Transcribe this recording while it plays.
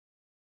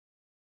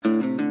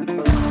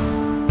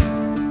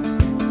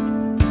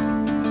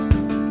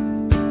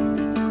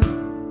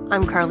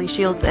I'm Carly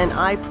Shields, and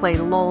I play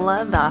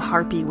Lola, the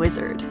Harpy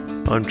Wizard.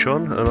 I'm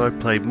John, and I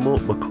play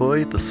Mort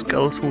McCoy, the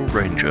Skeletal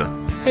Ranger.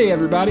 Hey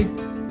everybody,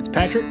 it's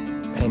Patrick,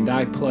 and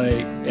I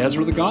play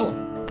Ezra the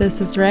Golem.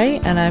 This is Ray,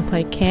 and I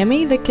play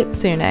Cammy, the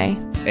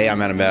Kitsune. Hey,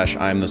 I'm Adam Bash,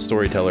 I'm the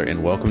storyteller,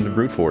 and welcome to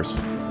Brute Force.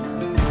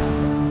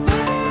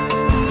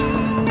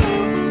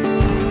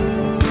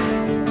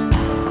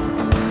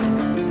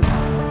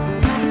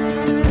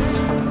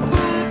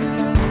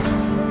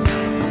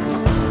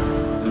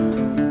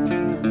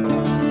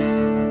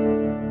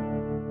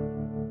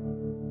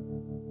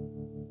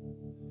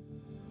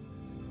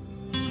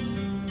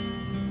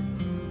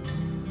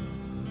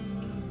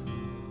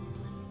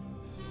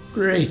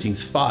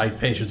 Greetings, fine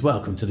patrons.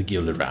 Welcome to the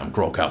Gilded Ram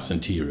Groghouse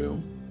and Tea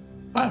Room.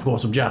 I, of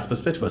course, am Jasper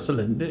Spitwhistle,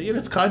 and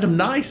it's kind of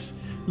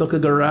nice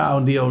looking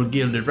around the old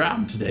Gilded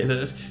Ram today.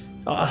 That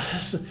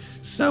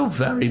so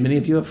very many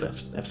of you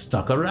have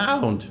stuck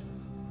around.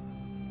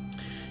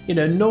 You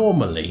know,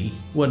 normally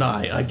when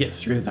I get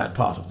through that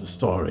part of the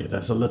story,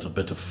 there's a little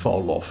bit of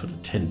fall off in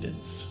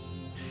attendance.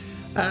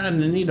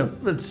 And, you know,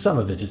 some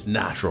of it is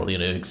natural, you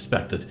know,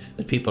 expect that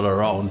people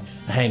are on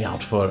hang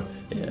out for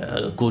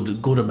a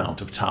good amount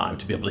of time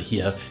to be able to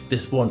hear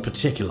this one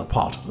particular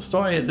part of the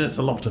story. There's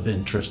a lot of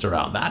interest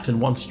around that,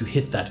 and once you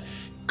hit that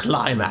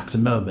climax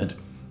moment,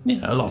 you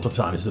know, a lot of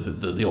times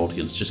the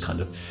audience just kind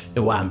of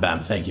wham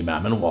bam, thank you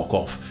ma'am, and walk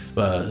off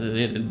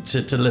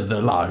to live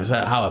their lives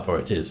however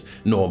it is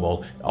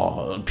normal,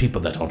 or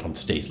people that aren't on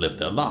stage live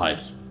their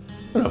lives.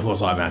 And of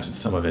course, I imagine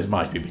some of it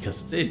might be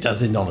because it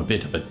does end on a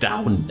bit of a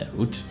down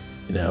note.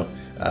 You know,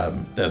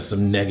 there's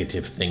some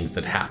negative things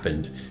that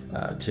happened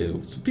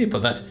to some people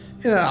that,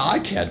 you know, I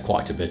cared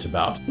quite a bit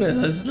about.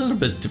 It's a little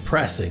bit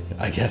depressing,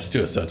 I guess,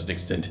 to a certain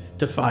extent,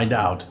 to find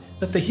out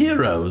that the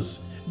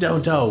heroes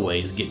don't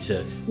always get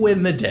to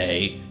win the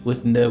day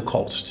with no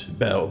cost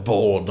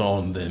borne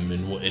on them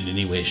in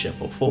any way,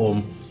 shape, or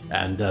form.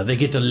 And they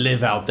get to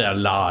live out their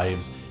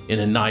lives in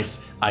a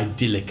nice,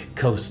 idyllic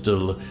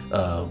coastal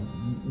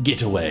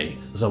getaway,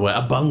 somewhere,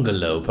 a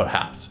bungalow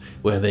perhaps,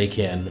 where they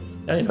can,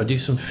 you know, do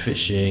some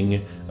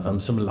fishing,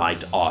 some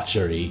light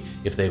archery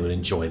if they would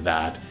enjoy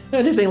that,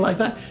 anything like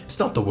that. It's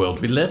not the world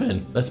we live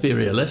in. Let's be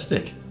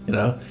realistic, you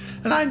know.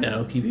 And I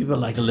know people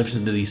like to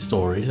listen to these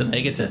stories, and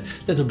they get a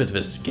little bit of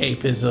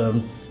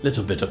escapism,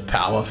 little bit of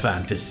power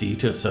fantasy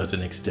to a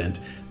certain extent.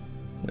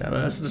 You know,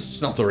 that's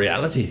just not the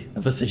reality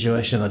of the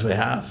situation that we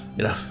have,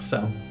 you know.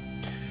 So.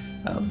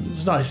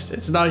 It's nice.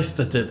 It's nice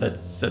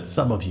that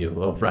some of you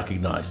will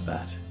recognize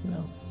that. You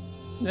know,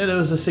 there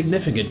was a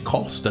significant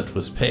cost that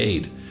was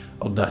paid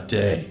on that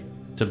day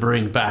to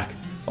bring back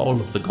all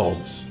of the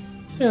gods.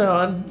 You know,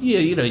 and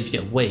you know, if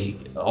you weigh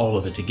all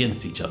of it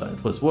against each other,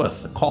 it was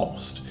worth the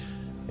cost.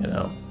 You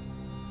know,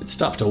 it's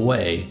tough to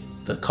weigh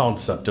the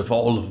concept of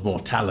all of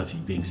mortality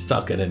being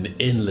stuck in an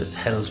endless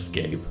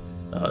hellscape,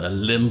 a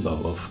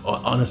limbo of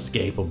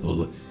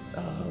unescapable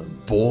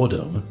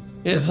boredom.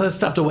 It's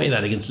tough to weigh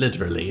that against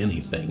literally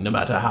anything, no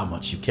matter how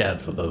much you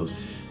cared for those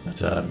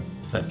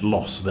that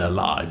lost their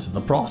lives in the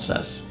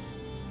process.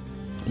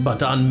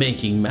 But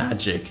unmaking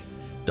magic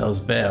does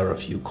bear a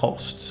few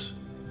costs,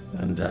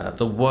 and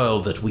the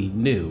world that we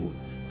knew,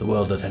 the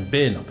world that had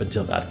been up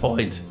until that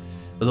point,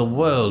 was a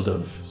world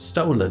of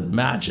stolen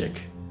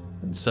magic.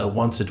 And so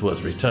once it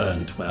was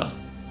returned, well,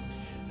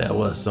 there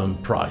were some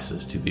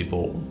prices to be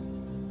borne.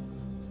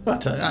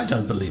 But I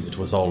don't believe it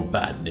was all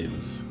bad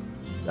news.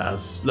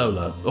 As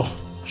Lola, or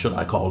should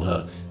I call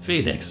her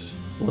Phoenix,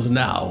 was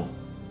now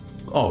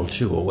all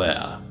too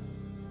aware.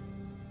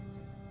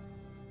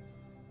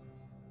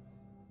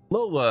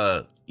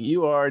 Lola,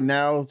 you are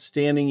now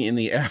standing in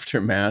the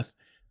aftermath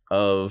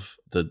of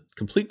the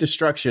complete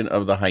destruction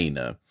of the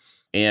hyena,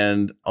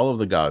 and all of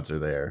the gods are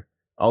there.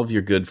 All of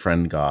your good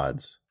friend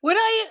gods. Would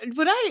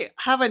I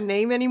have a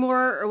name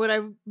anymore, or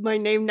would my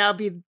name now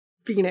be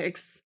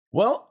Phoenix?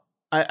 Well,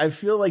 I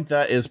feel like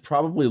that is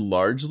probably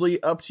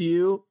largely up to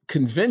you.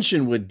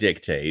 Convention would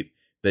dictate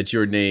that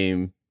your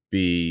name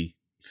be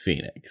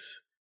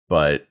Phoenix,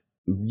 but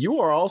you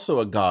are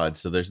also a god,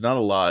 so there's not a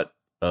lot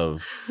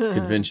of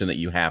convention that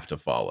you have to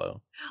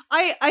follow.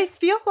 I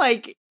feel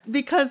like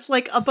because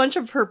like a bunch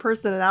of her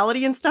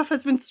personality and stuff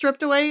has been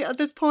stripped away at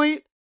this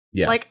point.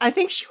 Yeah. Like I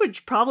think she would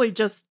probably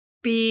just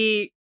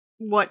be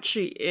what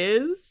she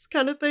is,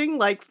 kind of thing.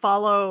 Like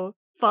follow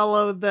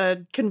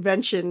the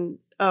convention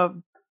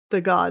of the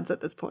gods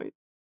at this point.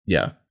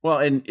 Yeah. Well,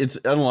 and it's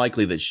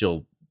unlikely that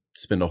she'll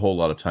spend a whole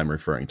lot of time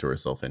referring to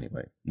herself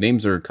anyway.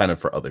 Names are kind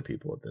of for other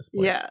people at this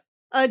point. Yeah.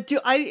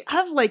 Do I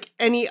have like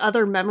any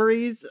other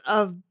memories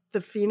of the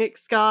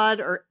Phoenix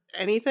god or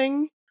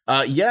anything?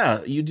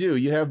 Yeah, you do.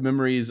 You have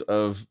memories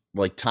of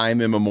like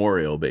time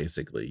immemorial,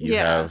 basically. You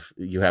have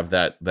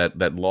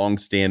that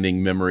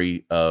long-standing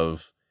memory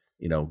of,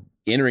 you know,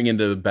 entering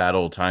into the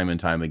battle time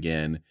and time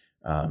again,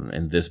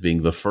 and this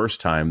being the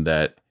first time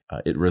that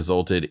it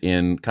resulted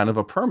in kind of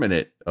a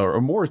permanent or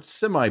a more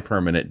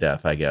semi-permanent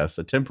death, I guess,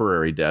 a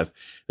temporary death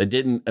that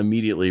didn't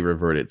immediately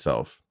revert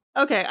itself.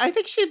 Okay, I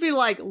think she'd be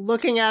like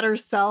looking at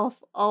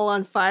herself all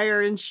on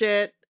fire and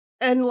shit,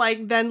 and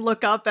like then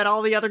look up at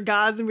all the other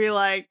gods and be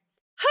like,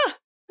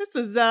 this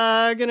is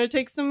gonna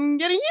take some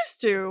getting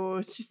used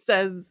to, she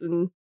says,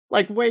 and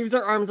like waves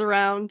her arms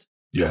around.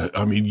 Yeah,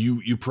 I mean,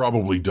 you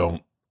probably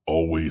don't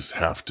always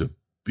have to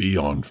be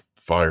on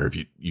fire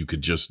if you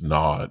could just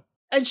not.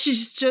 And she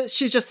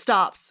just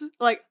stops.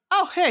 Like,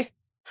 oh, hey.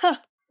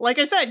 Like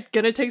I said,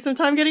 gonna take some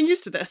time getting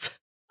used to this.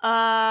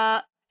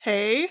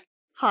 Hey.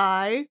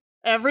 Hi,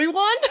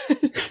 everyone.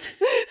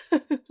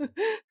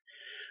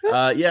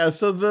 Yeah,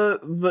 so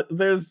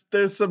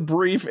there's some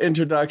brief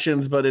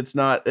introductions, but it's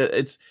not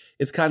it's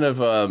kind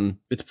of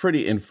it's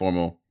pretty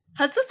informal.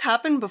 Has this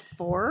happened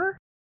before?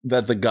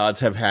 That the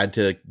gods have had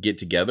to get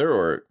together,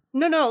 or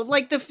no,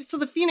 like the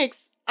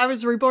Phoenix. I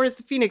was reborn as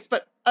the Phoenix,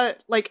 but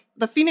like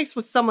the Phoenix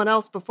was someone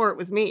else before it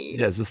was me.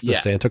 Yeah, is this the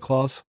Santa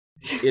Claus?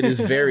 It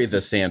is very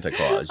the Santa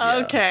Claus. Yeah.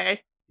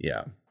 Okay.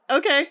 Yeah.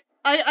 Okay.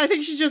 I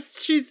think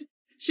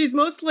she's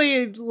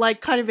mostly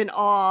like kind of in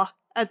awe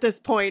at this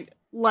point.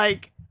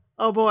 Like,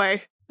 oh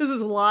boy, this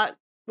is a lot.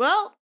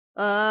 Well,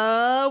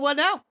 what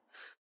now?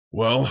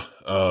 Well,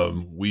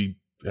 we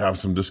have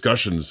some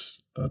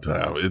discussions to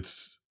have.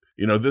 It's,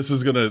 this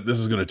is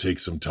gonna take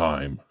some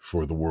time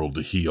for the world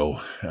to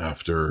heal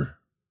after,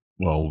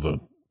 well, the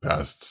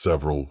past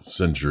several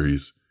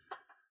centuries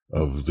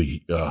of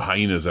the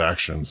hyena's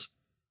actions,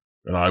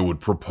 and I would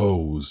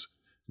propose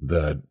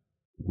that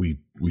we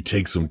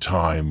take some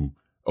time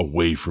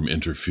away from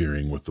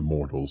interfering with the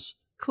mortals.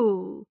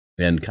 Cool.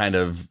 And kind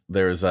of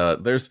there's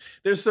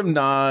some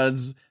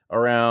nods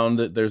around.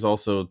 There's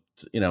also,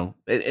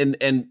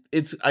 and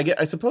it's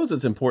I suppose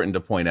it's important to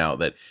point out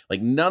that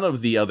like none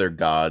of the other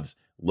gods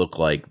look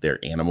like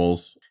they're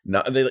animals.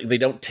 No, they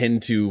don't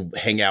tend to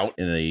hang out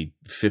in a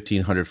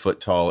 1,500 foot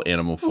tall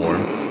animal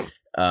form.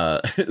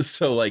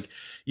 So like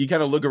you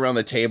kind of look around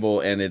the table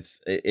and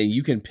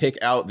you can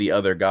pick out the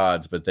other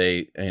gods, but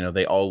they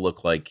all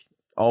look like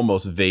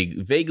almost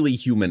vaguely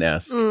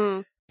human-esque.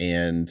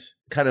 And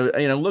kind of,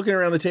 looking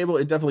around the table,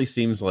 it definitely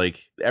seems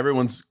like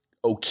everyone's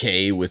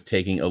okay with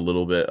taking a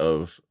little bit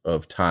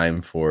of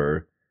time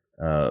for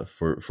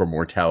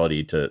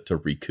mortality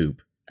to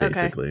recoup,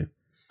 basically.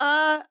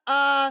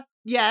 Okay.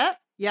 Yeah,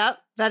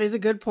 that is a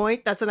good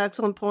point. That's an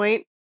excellent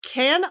point.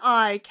 Can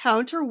I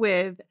counter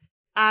with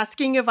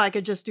asking if I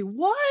could just do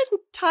one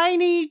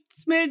tiny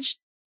smidge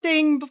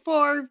thing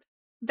before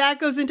that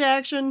goes into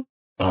action?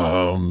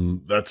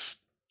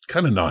 That's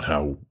kind of not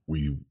how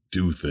we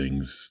do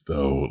things,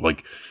 though.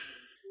 Like,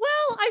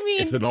 well, I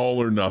mean, it's an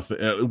all or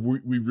nothing.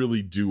 We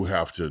really do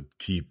have to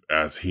keep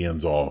as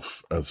hands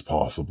off as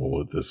possible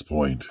at this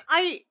point.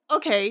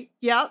 Okay,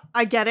 yeah,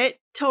 I get it.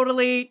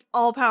 Totally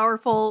all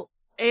powerful,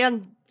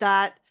 and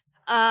that.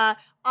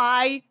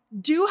 I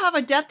do have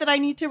a debt that I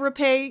need to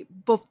repay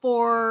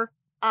before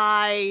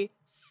I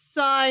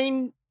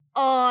sign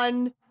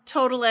on.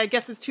 Totally, I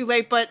guess it's too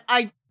late, but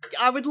I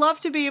would love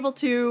to be able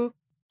to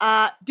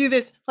do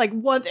this like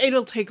once.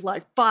 It'll take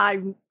like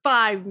five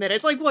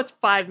minutes. Like, what's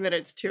 5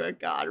 minutes to a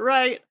god,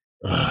 right?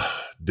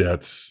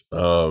 Debts.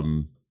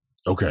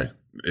 Okay.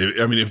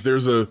 I mean, if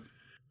there's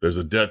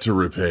a debt to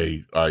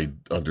repay, I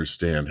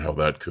understand how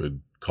that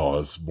could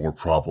cause more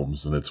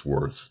problems than it's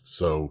worth.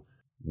 So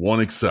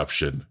one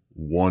exception,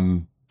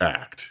 one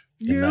act,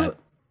 and that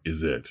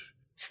is it.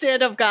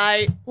 Stand-up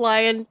guy,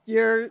 Lion,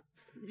 you're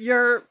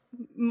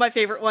my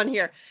favorite one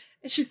here.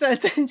 And she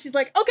says, and she's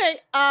like, okay,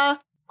 I'll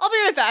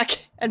be right back,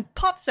 and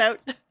pops out.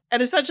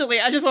 And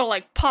essentially, I just want to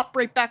like pop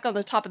right back on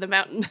the top of the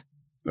mountain.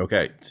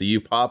 Okay, so you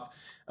pop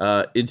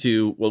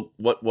into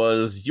what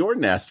was your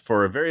nest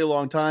for a very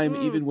long time.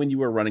 Even when you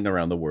were running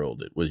around the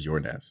world, it was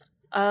your nest.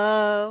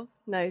 Oh,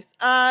 nice.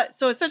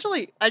 So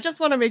essentially, I just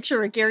want to make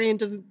sure Agarian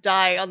doesn't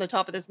die on the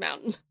top of this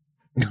mountain.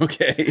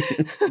 Okay.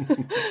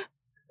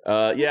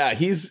 Yeah,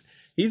 he's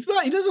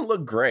not. He doesn't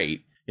look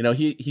great.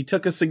 He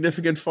took a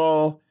significant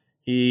fall.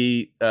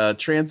 He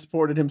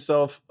transported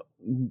himself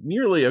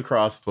nearly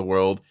across the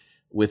world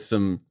with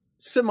some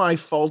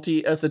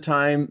semi-faulty at the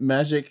time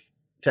magic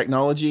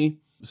technology.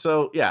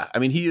 So yeah, I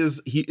mean he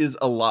is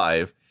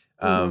alive,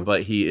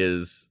 but he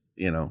is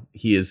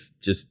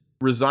just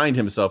resigned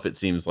himself, it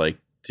seems like,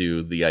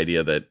 to the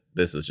idea that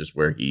this is just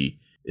where he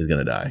is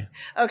gonna die.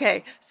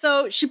 Okay,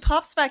 so she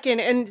pops back in,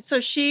 and so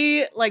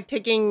she, like,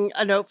 taking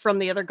a note from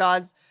the other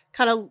gods,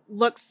 kind of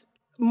looks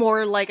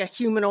more like a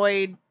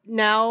humanoid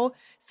now.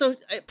 So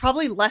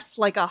probably less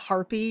like a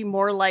harpy,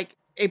 more like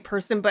a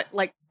person, but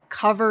like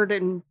covered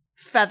in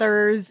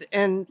feathers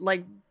and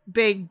like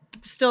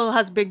still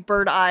has big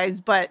bird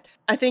eyes. But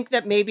I think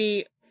that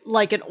maybe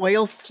like an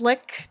oil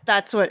slick,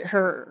 that's what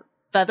her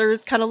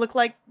feathers kind of look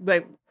like.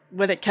 Like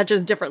when it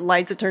catches different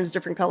lights, it turns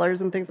different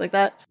colors and things like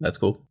that. That's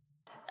cool.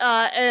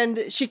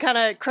 And she kind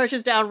of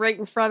crouches down right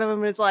in front of him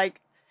and is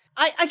like,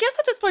 I guess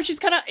at this point she's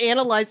kind of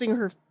analyzing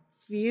her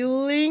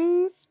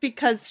feelings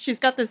because she's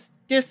got this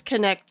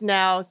disconnect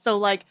now. So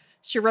like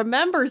she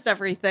remembers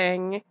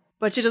everything,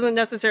 but she doesn't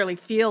necessarily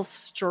feel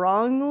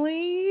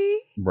strongly.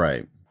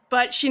 Right.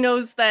 But she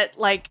knows that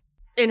like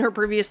in her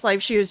previous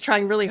life, she was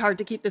trying really hard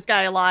to keep this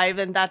guy alive,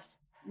 and that's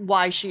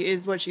why she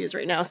is what she is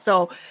right now.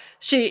 So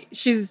she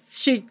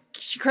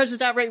crouches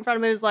down right in front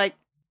of him and is like,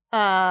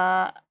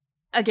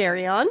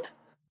 Agarion.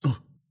 Oh,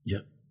 yeah.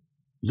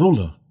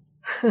 Lola,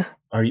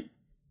 are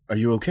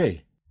you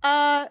okay?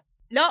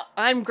 No,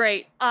 I'm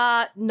great.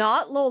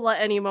 Not Lola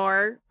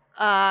anymore.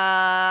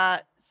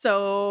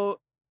 So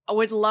I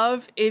would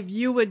love if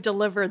you would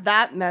deliver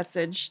that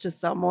message to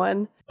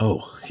someone.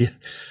 Oh, yeah.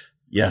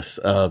 Yes.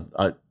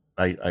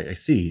 I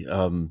see.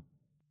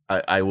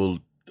 I will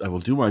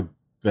do my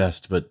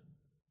best, but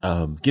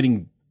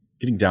getting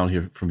down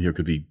here from here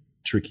could be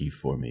tricky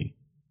for me.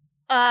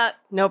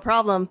 No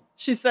problem,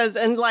 she says,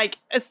 and like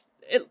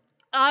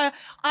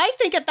I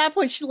think at that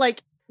point she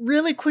like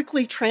really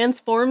quickly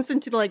transforms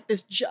into like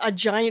this a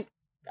giant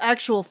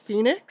actual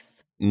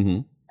phoenix,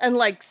 Mm-hmm. and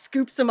like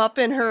scoops him up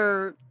in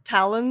her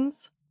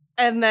talons,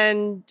 and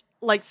then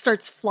like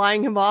starts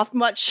flying him off,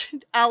 much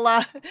a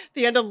la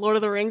the end of Lord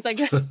of the Rings, I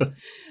guess.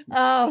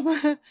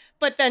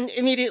 But then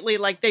immediately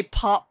like they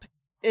pop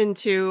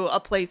into a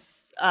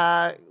place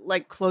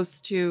like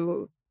close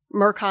to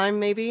Merkheim,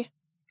 maybe.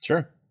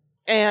 Sure.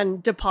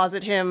 And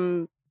deposit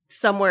him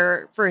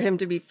somewhere for him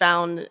to be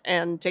found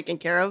and taken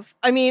care of.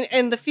 I mean,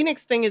 and the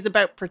Phoenix thing is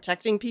about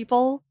protecting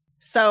people.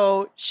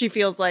 So she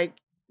feels like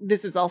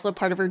this is also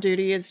part of her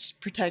duty, is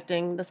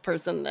protecting this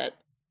person that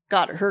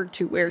got her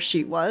to where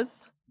she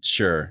was.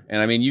 Sure.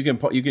 And I mean, you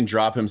can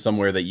drop him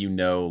somewhere that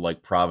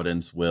like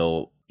Providence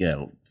will,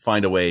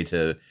 find a way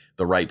to,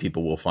 the right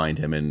people will find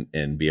him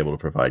and be able to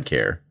provide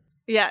care.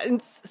 Yeah,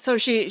 and so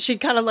she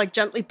kind of like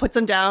gently puts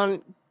him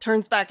down,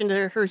 turns back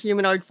into her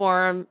humanoid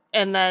form,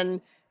 and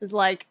then is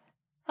like,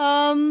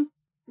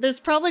 there's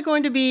probably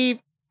going to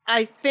be,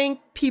 I think,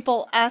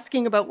 people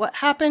asking about what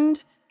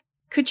happened.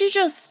 Could you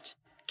just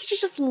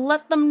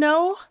let them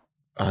know?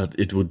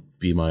 It would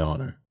be my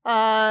honor.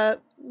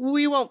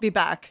 We won't be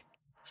back.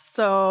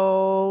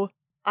 So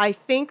I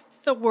think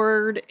the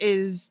word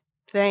is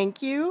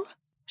thank you.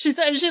 She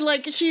said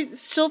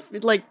she's still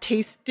like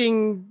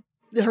tasting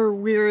her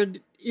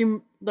weird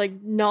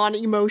like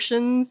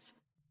non-emotions,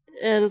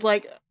 and is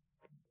like,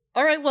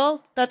 all right,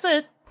 well, that's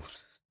it.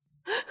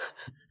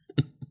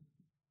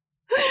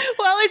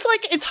 Well, it's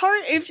like, it's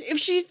hard if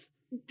she's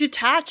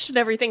detached and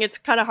everything, it's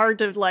kind of hard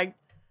to like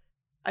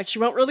she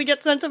won't really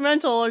get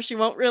sentimental, or she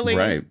won't really,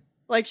 right,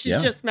 like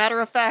she's just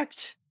matter of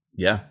fact.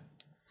 Yeah.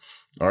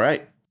 All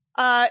right.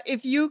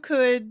 If you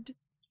could,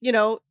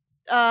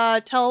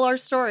 tell our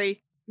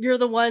story. You're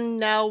the one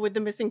now with the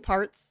missing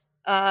parts.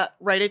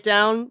 Write it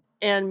down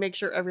and make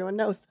sure everyone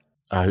knows.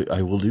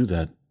 I will do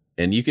that.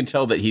 And you can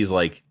tell that he's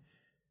like,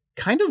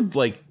 kind of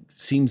like,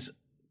 seems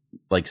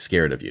like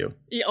scared of you.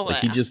 Oh,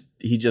 like yeah.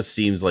 he just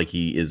seems like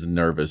he is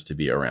nervous to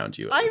be around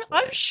you.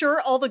 I'm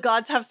sure all the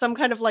gods have some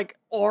kind of like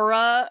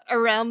aura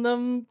around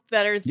them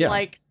that is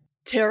like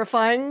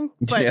terrifying.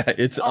 But yeah,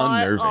 it's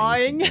unnerving.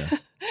 Awing.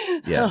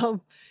 Yeah.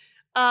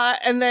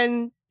 And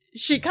then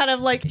she kind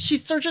of like, she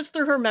searches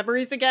through her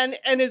memories again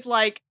and is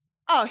like,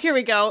 oh, here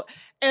we go.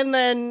 And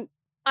then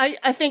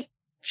I think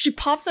she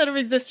pops out of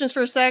existence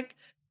for a sec,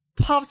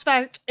 pops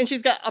back, and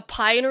she's got a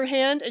pie in her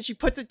hand, and she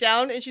puts it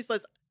down and she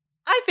says,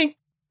 I think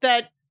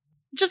that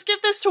just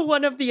give this to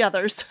one of the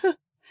others.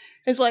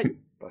 It's like,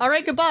 all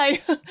right,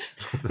 goodbye.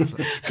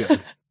 That's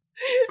good.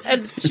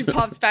 And she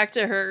pops back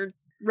to her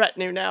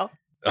retinue now.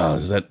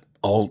 Is that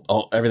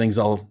all everything's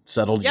all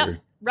settled? Yep.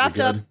 Wrapped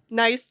you're up,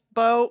 nice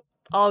bow,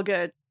 all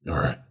good. All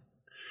right.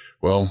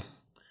 Well,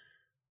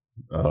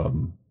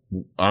 I'm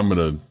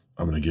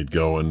gonna get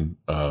going.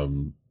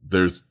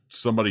 There's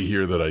somebody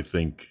here that I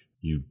think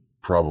you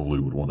probably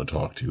would want to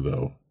talk to,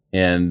 though.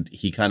 And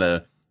he kind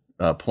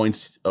of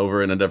points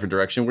over in a different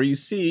direction where you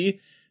see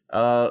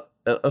a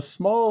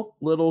small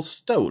little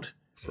stoat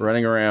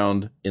running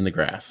around in the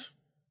grass.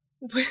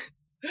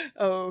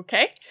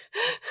 Okay.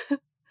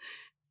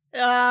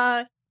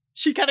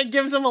 She kind of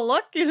gives him a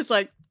look. He's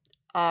like,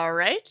 all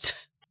right.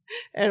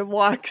 And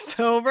walks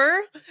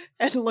over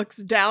and looks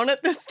down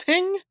at this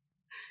thing.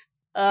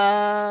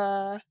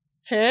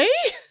 Hey?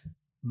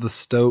 The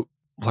stoat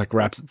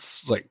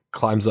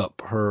climbs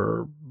up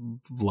her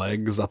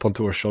legs up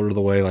onto her shoulder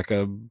the way like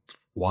a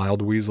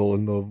wild weasel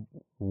in the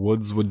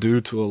woods would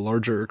do to a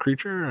larger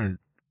creature, and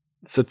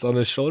sits on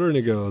his shoulder, and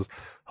he goes,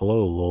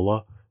 hello,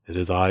 Lola. It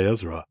is I,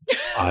 Ezra.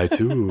 I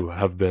too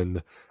have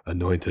been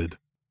anointed.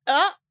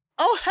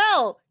 Oh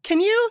hell. Can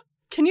you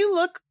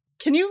look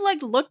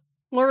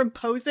more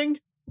imposing?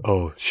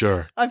 Oh,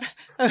 sure. I'm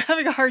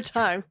having a hard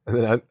time. And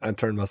then I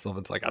turned myself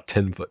into like a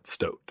 10-foot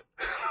stoat.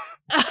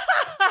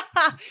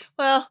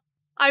 Well,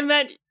 I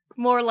meant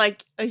more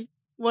like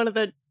one of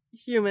the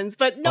humans,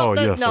 but no.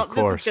 Yes, no, of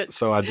course. This is good.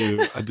 So I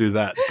do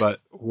that,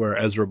 but where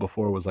Ezra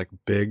before was like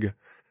big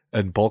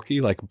and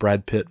bulky, like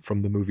Brad Pitt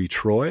from the movie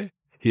Troy,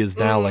 he is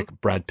now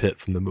like Brad Pitt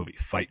from the movie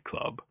Fight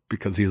Club,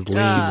 because he's lean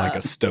like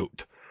a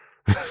stoat.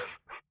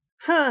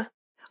 Huh.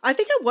 I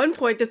think at one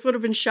point this would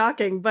have been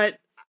shocking, but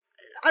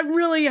I'm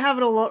really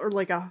having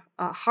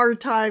a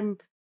hard time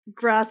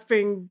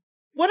grasping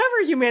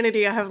whatever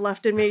humanity I have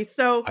left in me.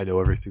 So I know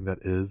everything that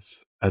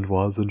is and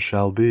was and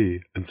shall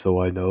be, and so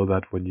I know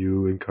that when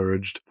you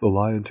encouraged the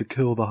lion to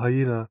kill the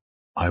hyena,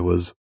 I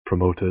was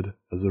promoted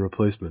as a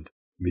replacement.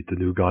 Meet the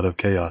new god of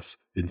chaos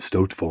in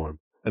stoat form.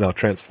 and I'll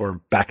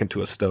transform back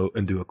into a stoat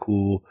and do a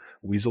cool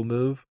weasel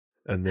move,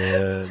 and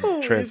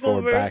then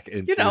transform back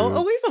into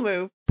a weasel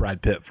move.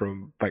 Brad Pitt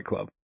from Fight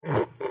Club.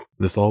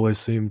 This always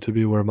seemed to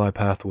be where my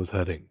path was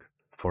heading,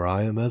 for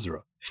I am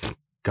Ezra,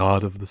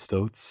 god of the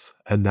stoats,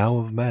 and now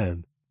of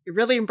man. You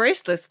really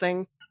embraced this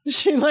thing.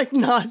 She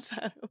nods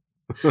at him.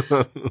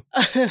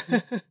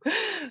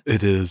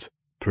 It is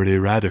pretty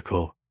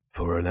radical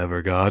for an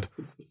ever god.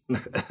 And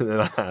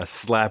then I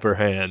slap her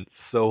hand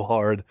so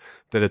hard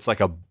that it's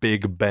like a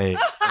big bang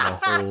and a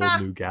whole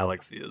new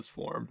galaxy is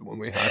formed when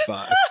we high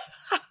five.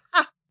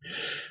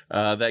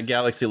 That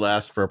galaxy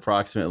lasts for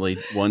approximately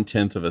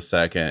 1/10 of a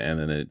second, and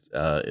then it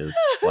is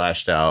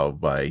flashed out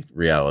by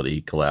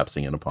reality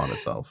collapsing in upon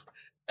itself.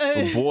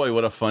 But boy,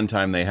 what a fun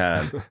time they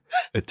had.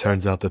 It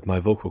turns out that my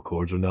vocal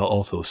cords are now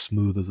also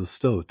smooth as a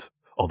stoat.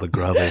 All the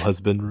gravel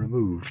has been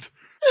removed.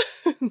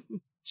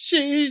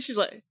 She's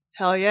like,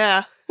 hell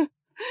yeah.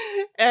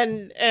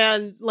 and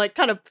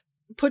kind of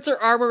puts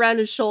her arm around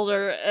his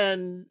shoulder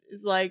and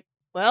is like,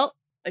 well,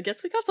 I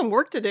guess we got some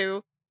work to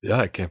do. Yeah,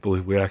 I can't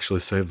believe we actually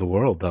saved the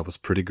world. That was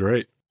pretty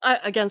great.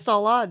 Against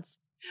all odds.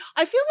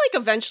 I feel like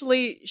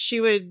eventually she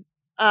would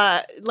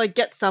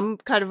get some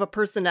kind of a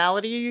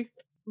personality,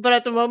 but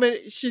at the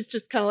moment she's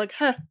just kind of like,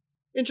 huh,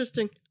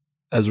 interesting.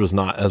 Ezra's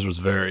not. Ezra's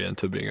very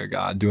into being a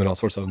god, doing all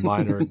sorts of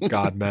minor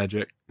god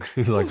magic.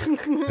 He's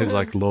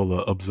like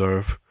Lola,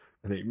 observe,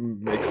 and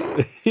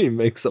he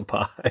makes a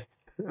pie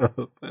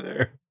up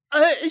there.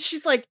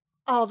 She's like,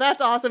 oh,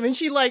 that's awesome, and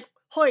she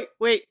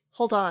wait,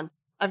 hold on,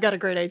 I've got a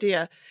great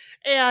idea,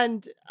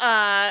 and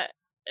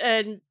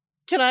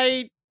can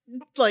I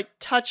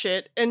touch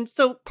it? And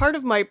so part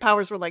of my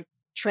powers were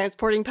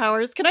transporting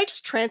powers. Can I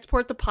just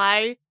transport the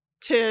pie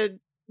to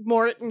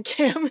Mort and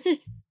Cammy?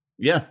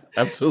 Yeah,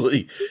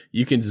 absolutely.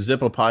 You can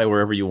zip a pie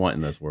wherever you want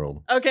in this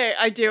world. Okay,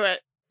 I do it.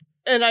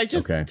 And I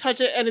just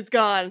touch it and it's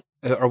gone.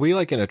 Are we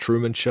in a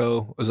Truman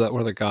Show? Is that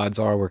where the gods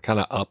are? We're kind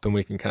of up and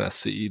we can kind of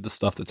see the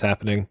stuff that's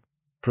happening,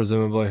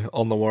 presumably,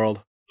 on the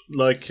world?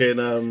 Like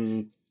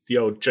in the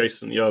old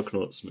Jason the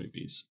Argonauts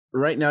movies.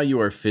 Right now you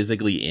are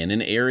physically in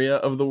an area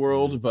of the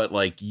world,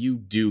 but you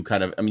do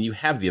you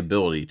have the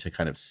ability to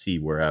kind of see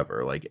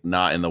wherever,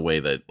 not in the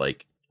way that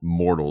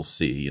mortals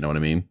see, you know what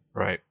I mean?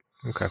 Right.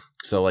 Okay.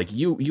 So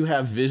you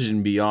have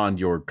vision beyond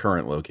your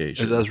current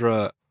location. Is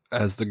Ezra,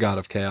 as the god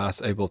of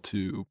chaos, able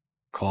to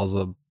cause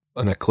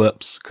an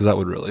eclipse? Because that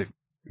would really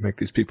make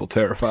these people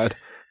terrified.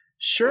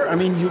 Sure,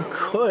 you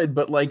could,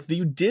 but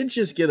you did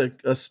just get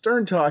a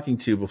stern talking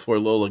to before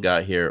Lola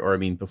got here, or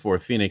before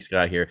Phoenix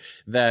got here,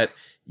 that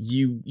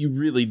you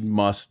really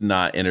must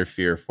not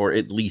interfere for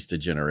at least a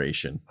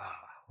generation.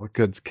 What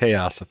good's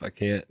chaos if I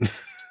can't?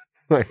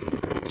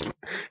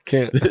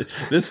 Can't.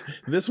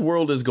 This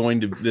world is going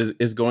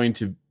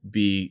to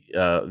be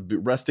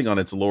resting on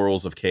its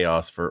laurels of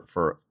chaos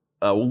for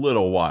a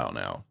little while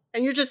now.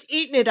 And you're just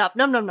eating it up.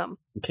 Num num num.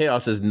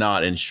 Chaos is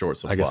not in short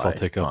supply. I guess I'll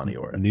take up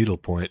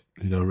needlepoint.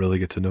 Really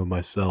get to know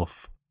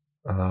myself.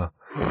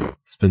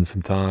 Spend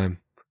some time,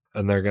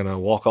 and they're gonna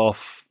walk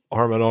off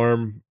arm in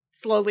arm.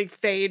 Slowly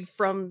fade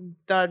from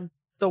the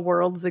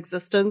world's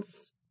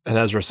existence. And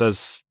Ezra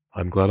says,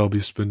 I'm glad I'll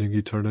be spending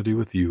eternity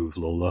with you,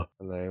 Lola.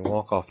 And they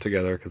walk off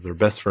together because they're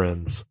best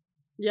friends.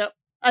 Yep.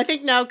 I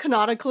think now,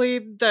 canonically,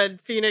 the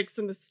Phoenix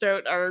and the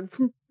Stoat are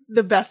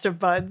the best of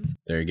buds.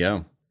 There you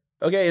go.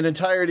 Okay, an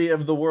entirety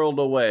of the world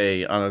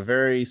away on a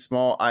very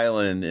small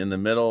island in the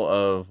middle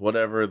of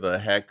whatever the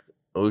heck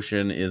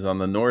ocean is on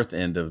the north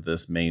end of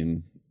this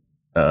main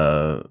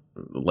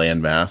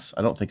landmass.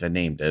 I don't think I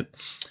named it.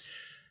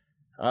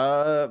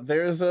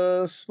 There's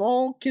a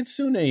small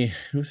kitsune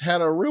who's had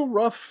a real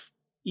rough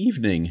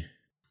evening.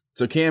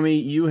 So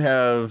Cammy, you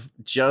have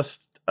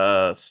just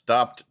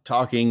stopped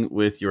talking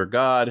with your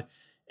god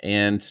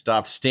and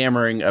stopped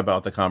stammering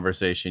about the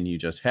conversation you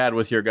just had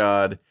with your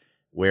god,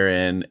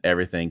 wherein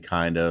everything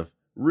kind of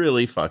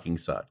really fucking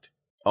sucked.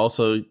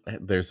 Also,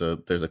 there's a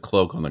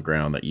cloak on the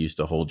ground that used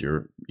to hold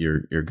your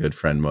good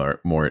friend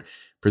Mort.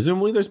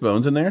 Presumably there's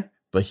bones in there,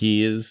 but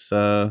he's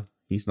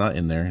not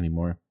in there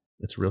anymore.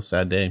 It's a real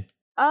sad day.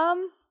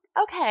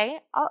 Okay.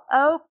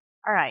 All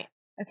right.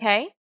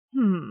 Okay.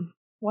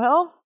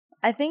 Well,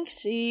 I think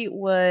she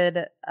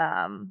would,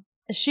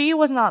 she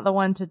was not the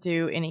one to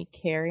do any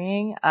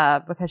carrying,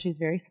 because she's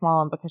very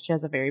small and because she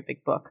has a very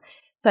big book.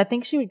 So I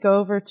think she would go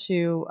over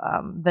to,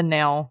 the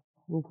nail,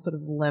 sort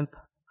of limp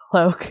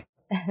cloak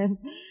and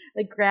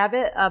grab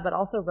it, but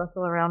also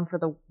rustle around for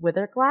the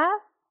wither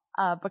glass,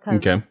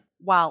 because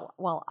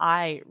while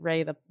I,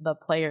 Ray, the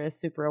player, is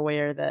super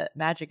aware that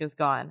magic is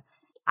gone,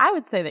 I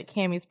would say that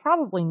Cammy's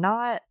probably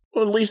not.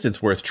 Well, at least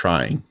it's worth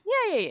trying.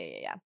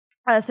 Yeah.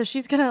 So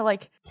she's gonna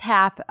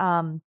tap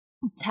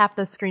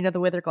the screen of the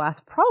wither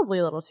glass, probably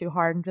a little too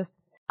hard, and just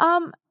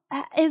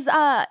is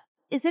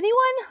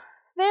anyone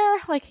there,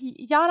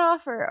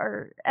 Yanov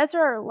or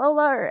Ezra or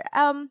Lola or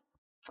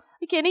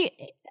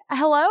any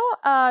hello?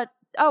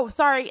 Oh,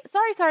 sorry.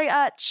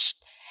 Shh.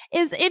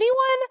 Is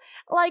anyone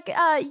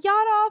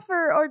Yanov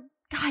or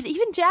God,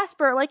 even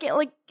Jasper,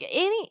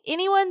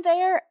 anyone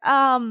there?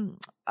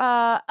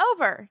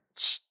 Over.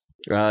 Shh.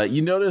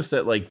 You notice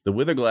that like the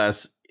wither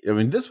glass, I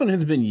mean, this one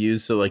has been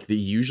used, so like they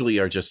usually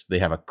are just, they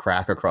have a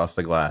crack across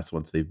the glass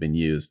once they've been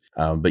used,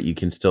 but you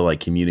can still like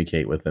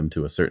communicate with them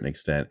to a certain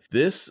extent.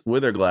 This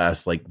wither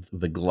glass, like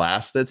the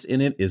glass that's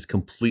in it is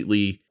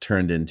completely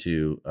turned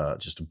into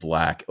just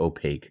black,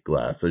 opaque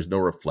glass. There's no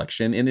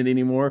reflection in it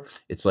anymore.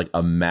 It's like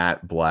a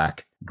matte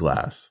black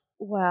glass.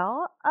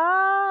 Well,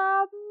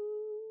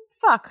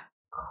 fuck.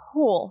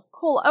 Cool.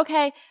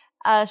 Okay.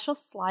 She'll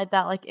slide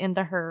that like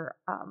into her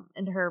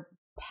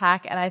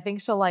pack, and I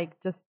think she'll like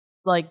just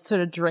like sort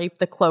of drape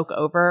the cloak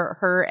over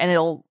her, and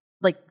it'll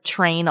like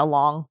train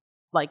along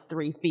like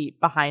 3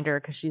 feet behind her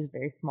because she's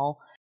very small.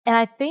 And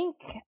I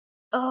think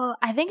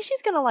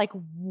she's gonna like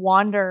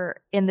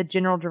wander in the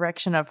general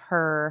direction of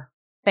her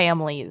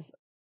family's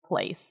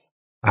place.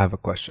 I have a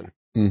question.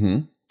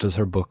 Mm-hmm. Does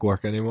her book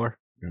work anymore?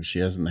 She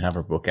doesn't have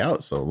her book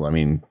out, so I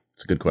mean,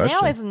 it's a good question.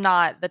 Now is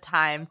not the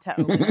time to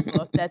open a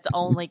book that's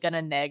only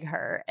gonna neg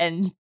her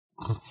and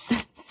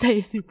say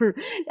super.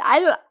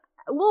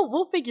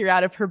 We'll figure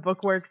out if her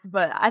book works,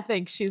 but I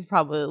think she's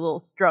probably a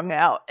little strung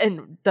out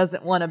and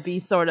doesn't want to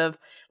be sort of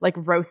like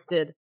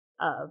roasted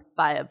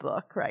by a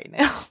book right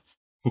now.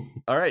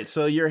 All right,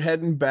 so you're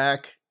heading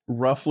back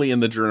roughly in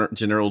the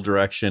general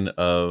direction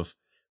of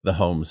the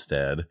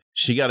homestead.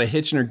 She got a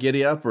hitch in her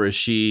giddy up, or is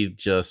she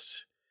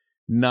just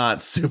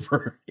not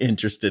super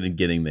interested in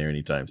getting there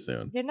anytime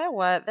soon? You know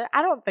what?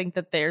 I don't think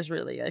that there's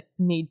really a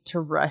need to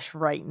rush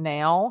right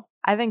now.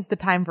 I think the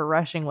time for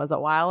rushing was a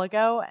while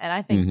ago, and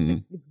I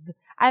think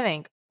I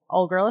think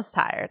old girl is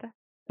tired,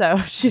 so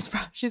she's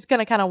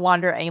gonna kind of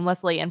wander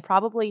aimlessly, and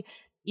probably,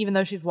 even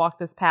though she's walked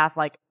this path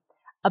like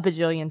a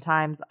bajillion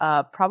times,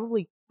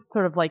 probably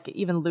sort of like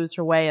even lose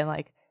her way and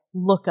like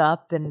look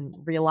up and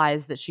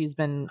realize that she's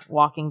been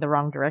walking the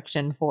wrong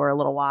direction for a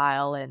little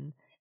while, and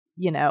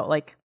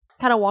like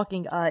kind of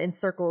walking in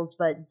circles,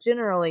 but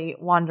generally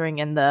wandering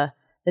in the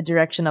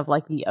direction of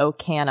like the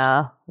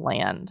Okana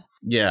land.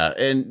 Yeah,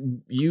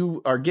 and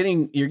you're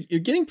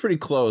getting pretty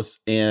close,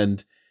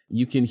 and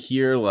you can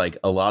hear like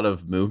a lot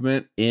of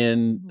movement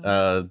in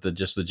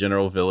the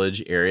general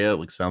village area. It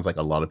like, sounds like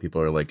a lot of people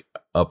are like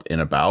up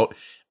and about.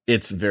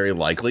 It's very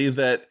likely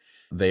that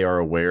they are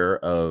aware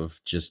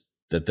of just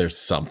that there's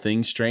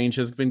something strange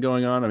has been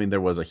going on. I mean, there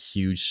was a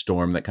huge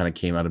storm that kind of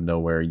came out of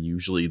nowhere.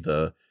 Usually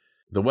the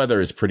weather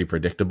is pretty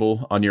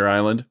predictable on your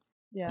island.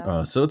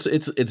 Yeah. So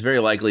it's very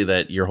likely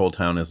that your whole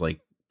town is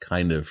like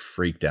kind of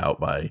freaked out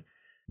by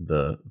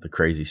the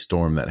crazy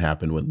storm that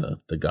happened when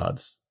the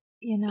gods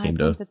came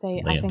to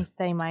land. I think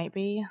they might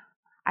be.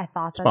 I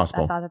thought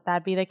possible.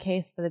 that'd be the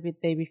case, that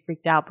they'd be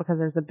freaked out because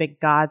there's a big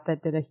god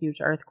that did a huge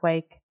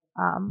earthquake.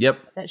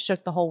 That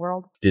shook the whole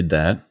world. Did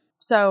that.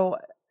 So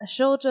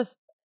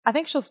I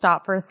think she'll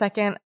stop for a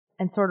second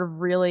and sort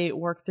of really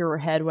work through her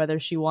head whether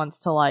she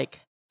wants to like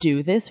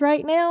do this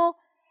right now,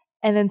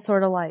 and then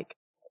sort of like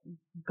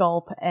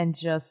gulp and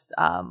just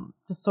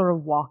sort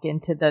of walk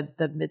into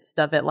the midst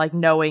of it, like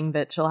knowing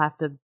that she'll have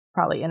to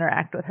probably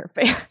interact with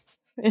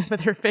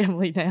her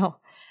family now,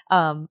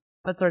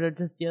 but sort of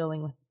just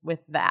dealing with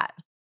that.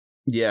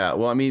 Yeah,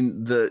 well, I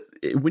mean,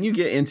 when you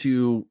get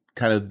into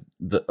kind of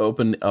the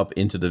open up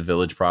into the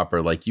village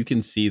proper, like you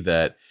can see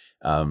that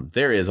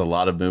there is a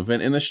lot of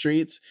movement in the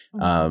streets.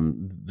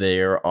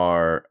 There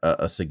are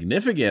a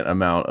significant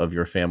amount of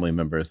your family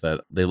members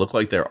that they look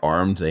like they're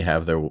armed. They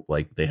have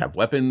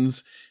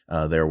weapons.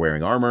 They're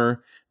wearing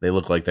armor. They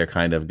look like they're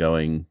kind of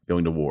going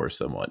to war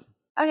somewhat.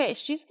 Okay,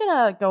 she's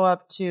gonna go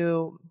up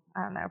to,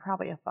 I don't know,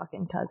 probably a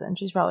fucking cousin.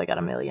 She's probably got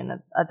a million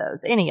of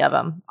those. Any of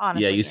them,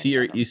 honestly. Yeah,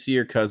 you see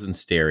your cousin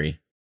Stary.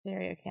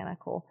 Stereo, kind of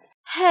cool.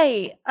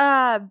 Hey,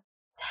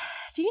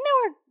 do you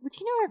know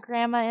where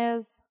Grandma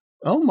is?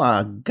 Oh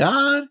my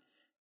God,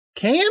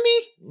 Cammy?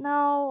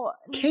 No,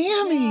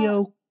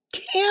 Cameo,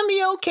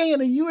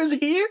 Cammy, you was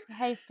here?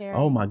 Hey, Stereo.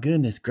 Oh my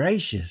goodness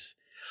gracious!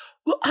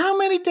 Look how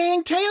many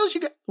dang tails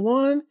you got.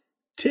 1,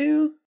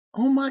 2.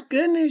 Oh my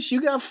goodness,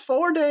 you got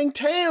 4 dang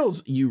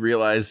tails. You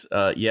realize,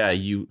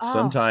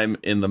 sometime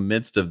in the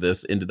midst of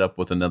this ended up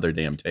with another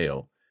damn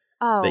tail.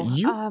 Oh, that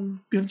you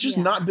have just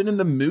not been in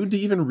the mood to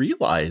even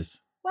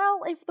realize.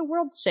 Well, if the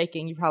world's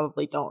shaking, you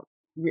probably don't.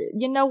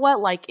 You know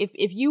what? Like, if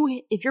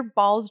your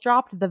balls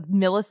dropped the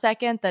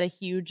millisecond that a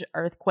huge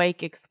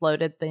earthquake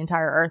exploded the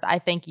entire Earth, I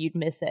think you'd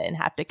miss it and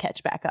have to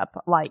catch back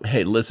up. Like,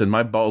 hey, listen,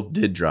 my balls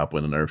did drop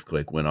when an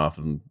earthquake went off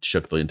and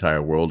shook the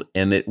entire world,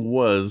 and it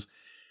was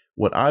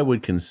what I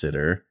would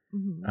consider,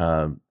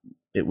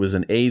 it was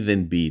an A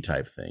then B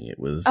type thing. It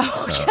was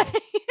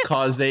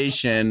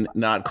causation,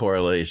 not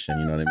correlation.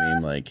 You know what I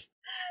mean? Like,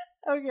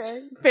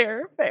 okay,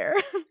 fair.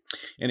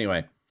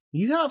 Anyway,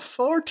 you got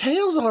 4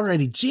 tails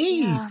already.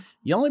 Jeez,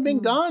 you only been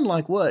gone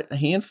like what, a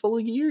handful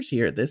of years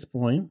here at this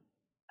point.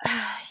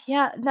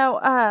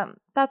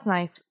 That's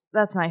nice.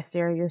 That's nice,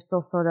 dear. You're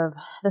still sort of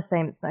the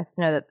same. It's nice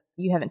to know that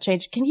you haven't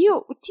changed. Do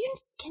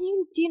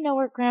you know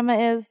where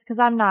Grandma is? Because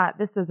I'm not.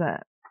 This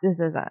isn't.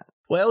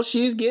 Well,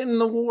 she's getting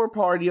the war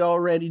party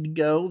all ready to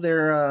go.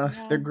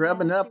 They're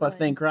grubbing up, I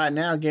think, right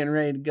now, getting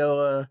ready to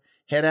go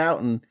head out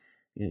and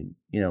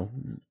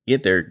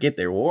get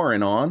their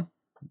warring on.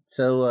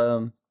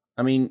 So,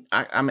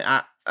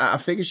 I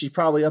figure she's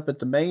probably up at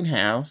the main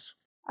house.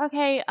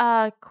 Okay,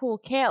 cool.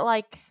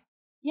 Can't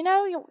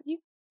you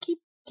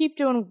keep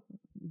doing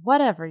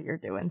whatever you're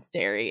doing,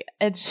 Starry.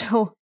 And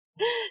she'll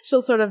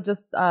sort of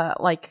just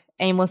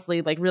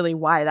aimlessly, like really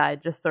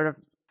wide-eyed, just sort of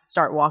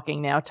start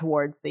walking now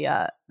towards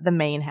the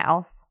main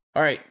house.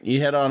 All right, you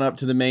head on up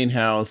to the main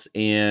house,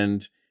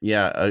 and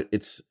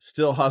it's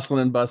still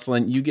hustling and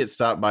bustling. You get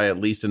stopped by at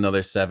least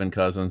another 7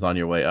 cousins on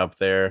your way up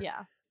there.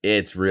 Yeah,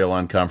 it's real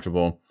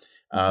uncomfortable.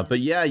 But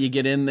yeah, you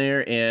get in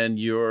there, and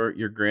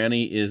your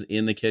granny is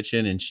in the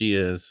kitchen, and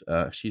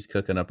she's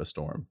cooking up a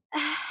storm.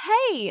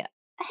 Hey,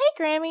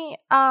 Grammy.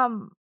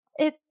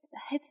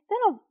 It's been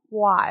a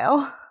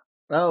while.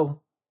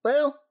 Oh,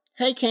 well,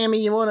 hey,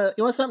 Cammy, you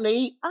want something to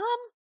eat?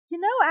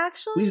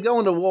 Actually, we's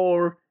going to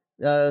war.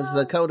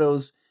 The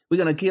Kodos. We're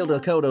gonna kill the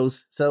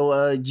Kodos.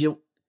 So, you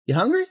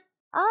hungry?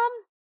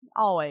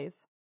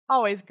 Always,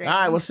 Grammy. All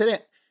right, well, sit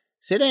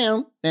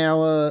down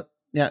now.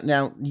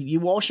 Now, you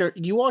wash your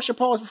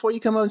paws before you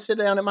come over and sit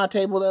down at my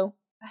table, though.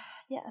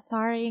 Yeah,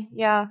 sorry.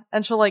 Yeah,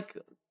 and she'll like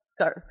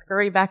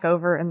scurry back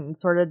over and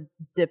sort of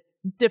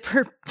dip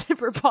her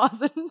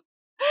paws in.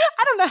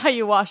 I don't know how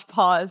you wash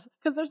paws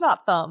because there's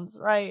not thumbs,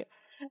 right?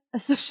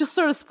 So she'll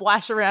sort of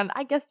splash around.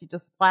 I guess you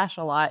just splash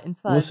a lot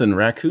inside. Listen,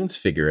 raccoons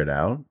figure it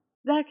out.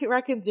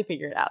 Raccoons do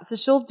figure it out. So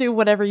she'll do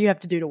whatever you have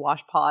to do to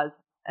wash paws,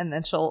 and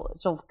then she'll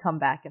come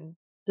back and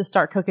just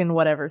start cooking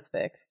whatever's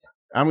fixed.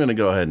 I'm going to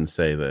go ahead and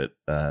say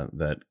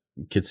that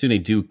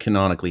Kitsune do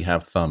canonically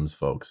have thumbs,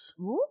 folks.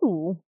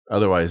 Ooh.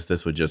 Otherwise,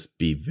 this would just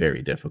be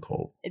very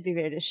difficult. It'd be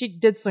very. She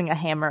did swing a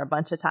hammer a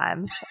bunch of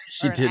times.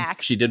 She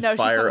did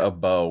fire a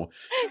bow.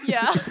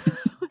 Yeah.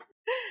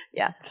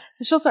 Yeah.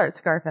 So she'll start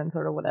scarfing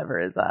sort of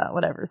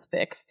whatever's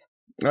fixed.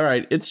 All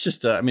right. It's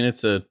just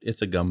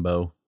it's a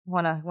gumbo.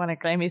 One of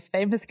Grammy's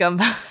famous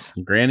gumbos.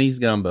 Granny's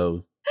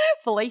gumbo.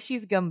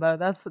 Fellacci's gumbo.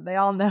 That's what they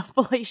all know.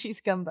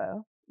 Fellacci's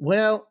gumbo.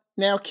 Well,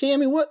 now,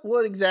 Cammy,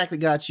 what exactly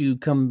got you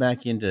coming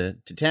back into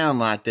town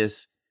like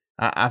this?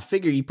 I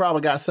figure you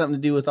probably got something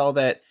to do with all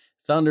that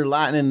thunder,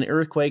 lightning, and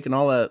earthquake, and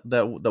all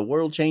the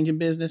world changing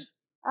business.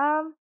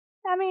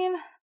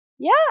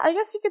 Yeah, I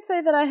guess you could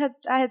say that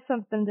I had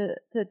something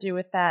to do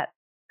with that,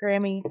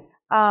 Grammy.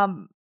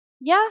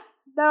 Yeah,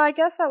 no, I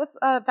guess that was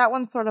that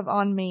one's sort of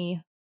on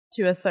me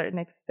to a certain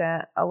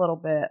extent, a little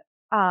bit.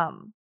 Hey,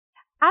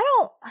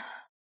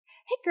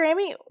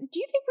 Grammy, do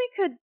you think we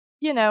could,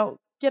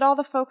 get all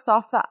the folks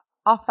off the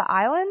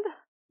island?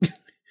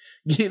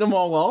 Get them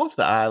all off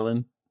the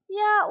island?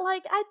 Yeah, I'm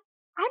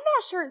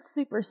not sure it's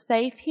super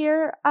safe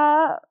here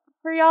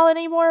for y'all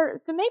anymore.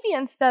 So maybe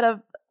instead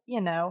of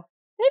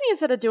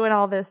doing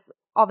all this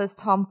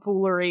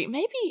tomfoolery,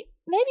 maybe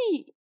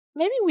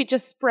we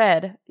just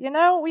spread.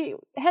 We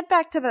head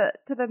back to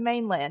the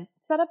mainland,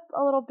 set up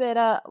a little bit,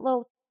 a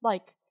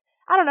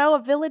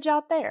village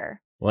out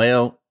there.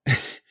 Well,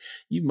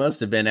 you must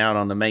have been out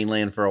on the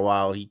mainland for a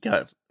while. You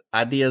got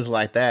ideas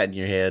like that in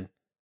your head.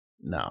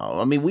 No,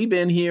 I mean, we've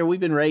been here.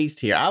 We've been raised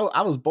here.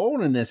 I was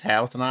born in this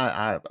house, and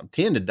I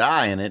tend to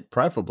die in it.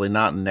 Preferably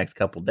not in the next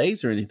couple of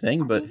days or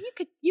anything. But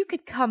you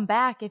could come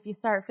back if you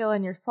start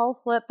feeling your soul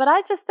slip. But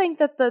I just think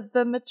that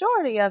the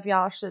majority of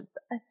y'all should.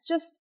 It's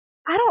just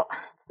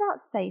It's not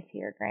safe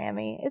here,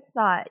 Grammy. It's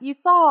not. You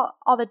saw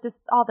all the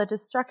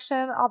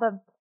destruction, all the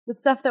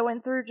stuff that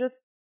went through.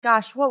 Just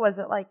gosh, what was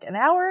it like an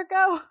hour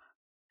ago?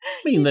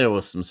 I mean, there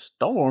was some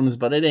storms,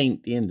 but it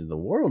ain't the end of the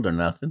world or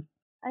nothing.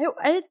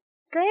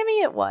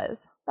 Grammy, it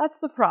was. That's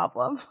the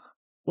problem.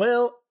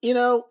 Well,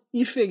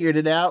 you figured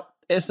it out.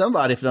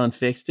 Somebody done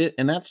fixed it,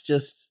 and that's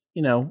just,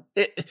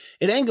 it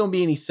ain't gonna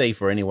be any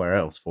safer anywhere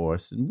else for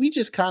us. And we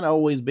just kind of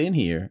always been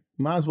here.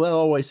 Might as well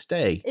always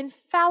stay.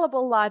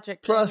 Infallible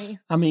logic. Plus, Grammy.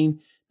 I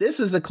mean, this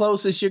is the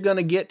closest you're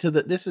gonna get to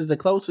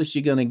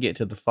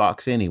the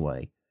fox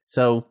anyway.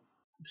 So,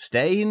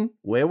 staying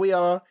where we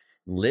are,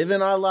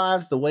 living our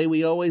lives the way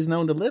we always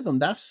known to live them.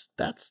 That's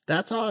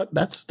our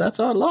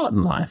lot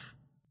in life.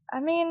 I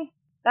mean,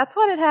 that's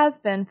what it has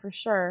been for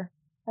sure.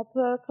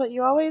 That's what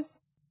you always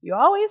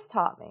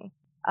taught me.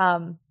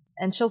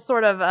 And she'll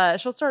sort of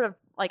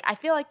like, I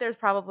feel like there's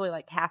probably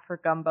like half her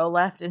gumbo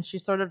left, and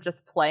she's sort of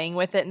just playing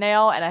with it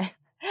now. And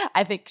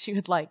I think she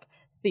would like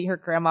see her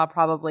grandma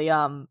probably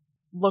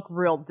look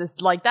real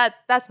like that.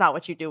 That's not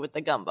what you do with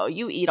the gumbo.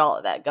 You eat all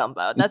of that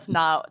gumbo. That's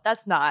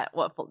not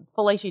what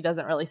Fellacci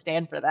doesn't really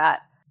stand for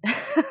that.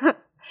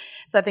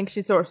 So I think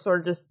she's sort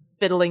of just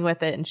fiddling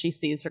with it, and she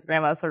sees her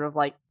grandma sort of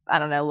like, I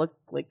don't know, look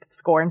like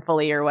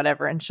scornfully or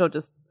whatever, and she'll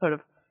just sort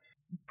of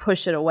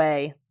push it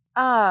away.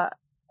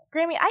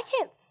 Grammy, I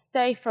can't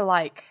stay for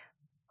like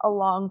a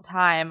long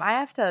time. I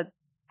have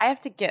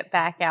to get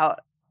back out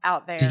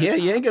there. Yeah,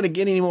 you ain't gonna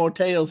get any more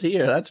tails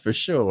here, that's for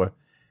sure.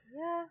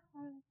 Yeah.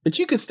 But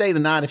you could stay the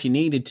night if you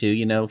needed to,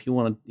 if you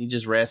want to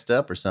just rest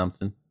up or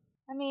something.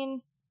 I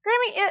mean,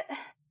 Grammy,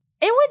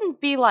 it wouldn't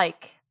be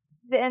like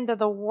the end of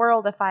the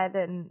world if I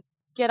didn't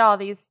get all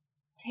these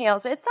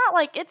tails. It's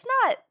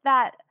not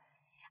that.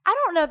 I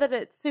don't know that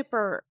it's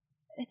super.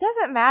 It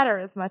doesn't matter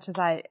as much as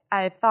I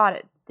thought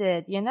it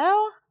did.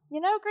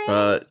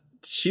 Grammy.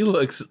 she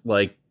looks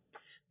like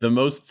the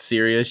most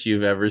serious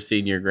you've ever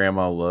seen your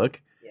grandma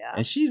look. Yeah.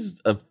 And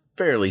she's a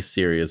fairly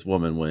serious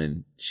woman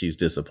when she's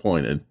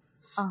disappointed.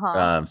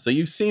 So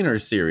you've seen her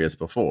serious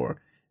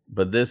before,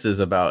 but this is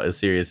about as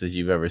serious as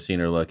you've ever seen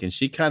her look. And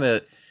she kind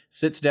of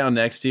sits down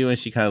next to you and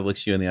she kind of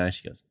looks you in the eye.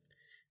 She goes,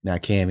 now,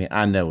 Cammy,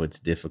 I know it's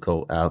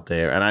difficult out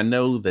there. And I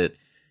know that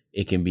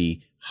it can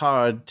be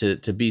hard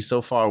to be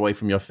so far away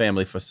from your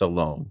family for so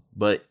long.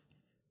 But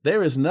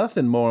there is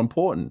nothing more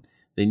important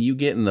than you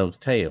getting those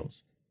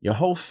tails. Your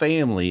whole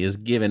family is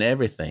giving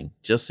everything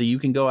just so you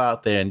can go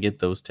out there and get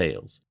those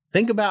tails.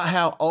 Think about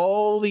how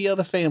all the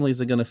other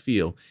families are going to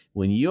feel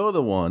when you're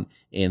the one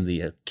and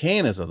the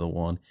Canners are the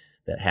one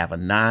that have a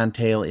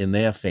 9-tail in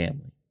their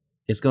family.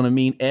 It's going to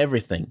mean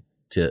everything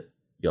to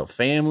your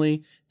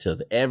family,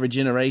 to every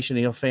generation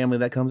of your family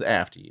that comes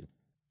after you.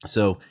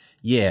 So,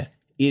 yeah,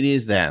 it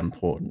is that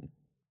important.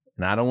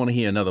 And I don't want to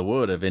hear another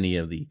word of any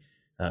of the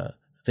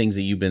things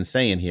that you've been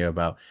saying here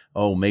about,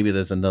 oh, maybe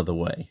there's another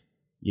way.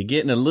 You're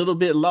getting a little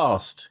bit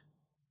lost.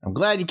 I'm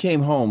glad you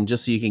came home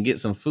just so you can get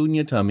some food in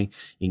your tummy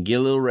and get a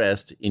little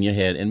rest in your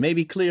head and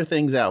maybe clear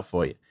things out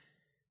for you.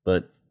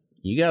 But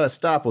you got to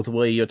stop with the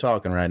way you're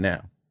talking right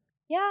now.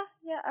 Yeah.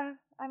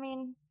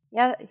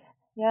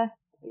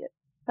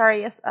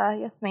 Sorry.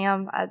 Yes,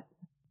 ma'am.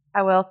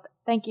 I will.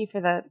 Thank you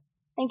for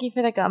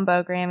the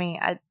gumbo,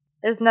 Grammy.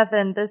 There's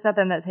nothing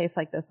that tastes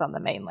like this on the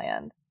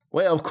mainland.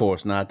 Well, of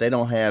course not. They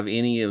don't have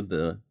any of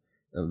the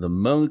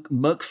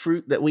muck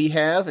fruit that we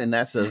have, and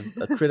that's a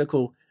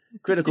critical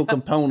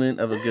component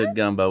of a good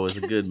gumbo is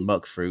a good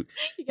muck fruit.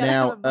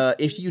 Now,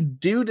 if you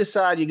do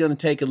decide you're going to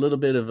take a little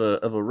bit of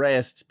a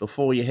rest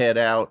before you head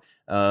out,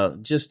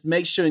 just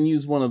make sure and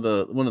use one of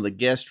the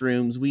guest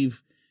rooms. We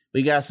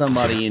got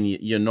somebody in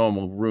your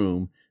normal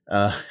room.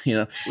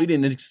 We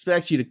didn't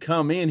expect you to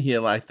come in here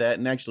like that,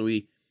 and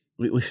actually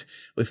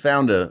we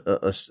found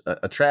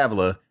a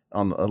traveler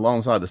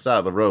alongside the side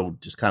of the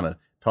road. Just kind of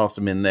tossed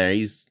him in there.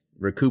 He's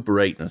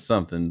recuperating or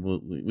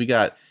something. We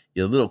got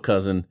your little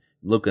cousin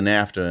looking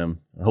after him.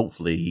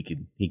 Hopefully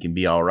he can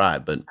be all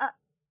right. But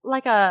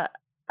like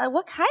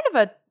what kind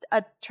of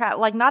a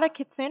like not a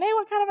kitsune?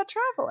 What kind of a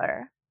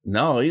traveler?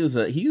 No, he was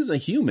a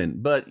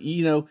human. But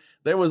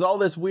there was all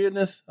this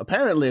weirdness.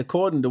 Apparently,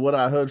 according to what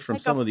I heard from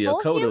some of the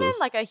Okotos, human?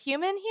 Like a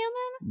human.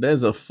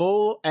 There's a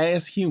full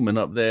ass human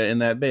up there in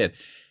that bed.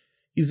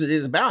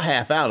 He's about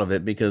half out of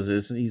it because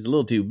he's a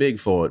little too big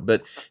for it.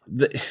 But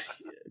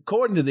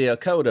according to the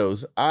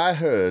Okotos, I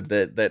heard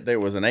that there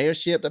was an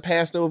airship that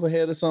passed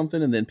overhead or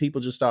something, and then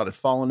people just started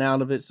falling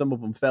out of it. Some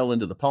of them fell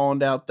into the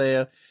pond out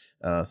there.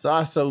 So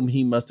I assume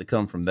he must have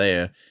come from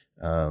there.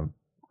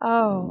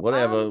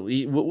 Whatever.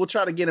 We'll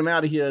try to get him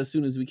out of here as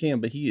soon as we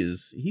can, but he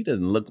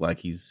doesn't look like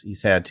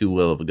he's had too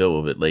well of a go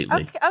of it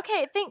lately.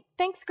 Okay.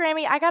 Thanks,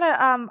 Grammy. I gotta.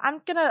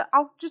 I'm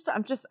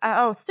just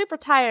super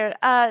tired.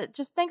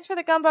 Just thanks for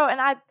the gumbo,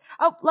 and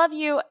love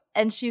you.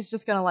 And she's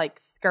just gonna like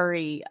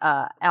scurry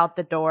out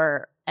the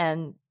door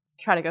and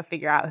try to go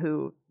figure out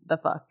who the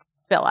fuck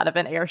fell out of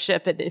an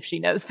airship and if she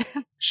knows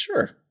them.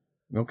 Sure.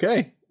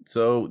 Okay.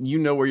 So you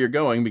know where you're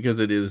going because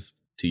it is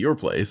to your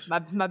place.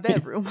 My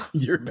bedroom.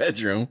 Your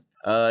bedroom.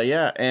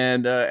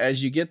 And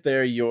as you get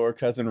there, your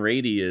cousin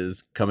Rady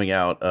is coming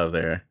out of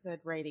there. Good,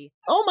 Rady.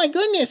 Oh my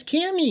goodness,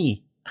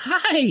 Cammy!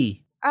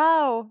 Hi.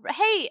 Oh,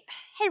 hey,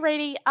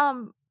 Rady.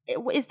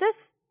 Is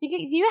this? Do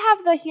you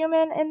have the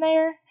human in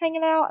there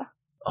hanging out?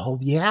 Oh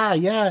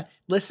yeah.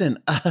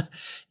 Listen,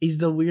 he's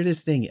the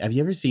weirdest thing. Have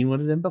you ever seen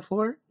one of them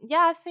before? Yeah,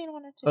 I've seen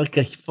one or two. Like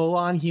a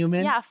full-on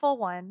human? Yeah, full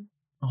one.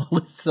 Oh,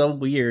 it's so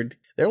weird.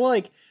 They're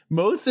like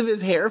most of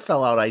his hair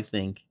fell out, I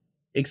think.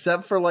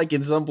 Except for like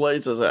in some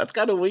places, that's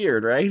kind of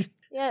weird, right?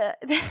 Yeah.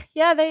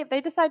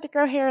 They decide to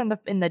grow hair in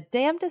the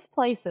damnedest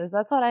places.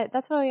 That's what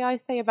I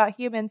always say about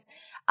humans.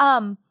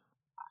 Are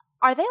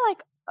they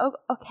like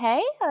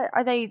okay?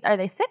 Are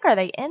they sick? Are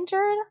they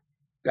injured?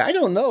 I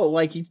don't know.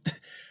 Like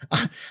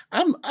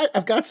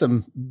I've got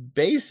some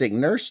basic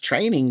nurse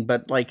training,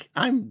 but like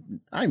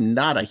I'm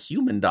not a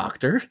human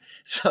doctor.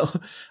 So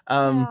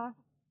Yeah.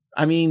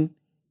 I mean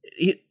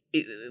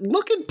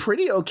looking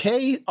pretty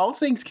okay, all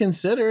things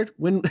considered.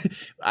 When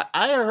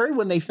I heard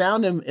when they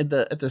found him at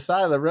the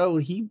side of the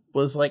road, he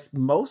was like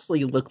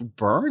mostly looked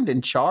burned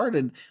and charred,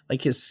 and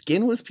like his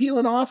skin was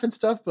peeling off and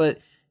stuff. But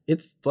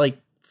it's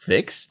like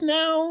fixed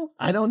now.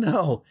 I don't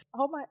know.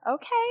 Oh my.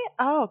 Okay.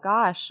 Oh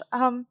gosh.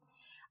 All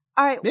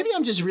right. Maybe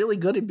I'm just really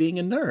good at being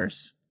a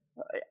nurse.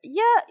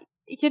 Yeah.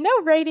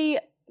 Rady,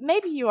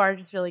 maybe you are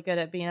just really good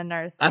at being a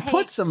nurse. I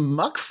put some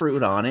muck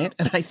fruit on it,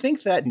 and I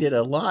think that did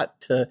a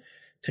lot to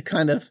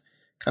kind of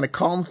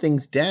calm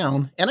things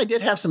down. And I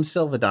did have some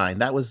Sylvadine.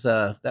 That was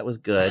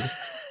good.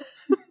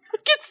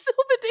 Get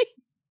Sylvadine.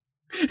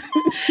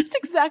 It's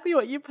exactly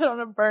what you put on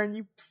a burn,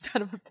 you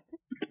son of a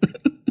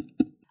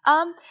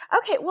bitch.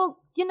 Okay, well,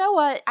 you know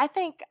what? I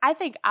think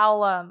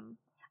I'll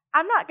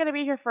I'm not going to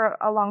be here for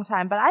a long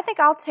time, but I think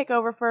I'll take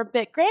over for a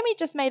bit. Grammy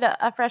just made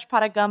a fresh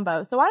pot of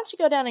gumbo, so why don't you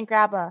go down and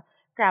grab a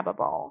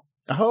bowl?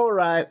 All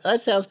right.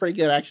 That sounds pretty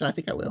good. Actually, I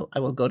think I will. I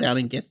will go down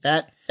and get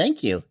that.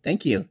 Thank you.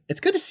 It's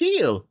good to see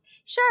you.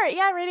 Sure,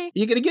 yeah, Rady.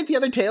 You gonna get the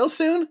other tails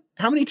soon?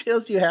 How many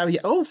tails do you have?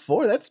 Oh,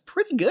 4. That's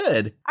pretty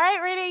good. All right,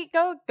 Rady,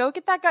 go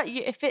get that.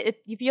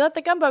 If you let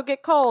the gumbo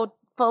get cold,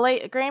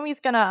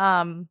 Grammy's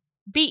gonna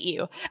beat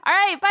you. All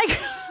right, bye,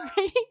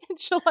 Rady. And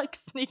she'll like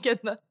sneak in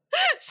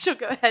She'll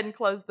go ahead and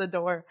close the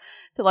door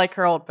to like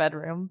her old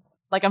bedroom.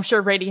 Like I'm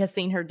sure Rady has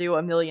seen her do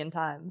a million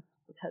times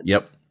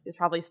because he's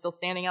probably still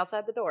standing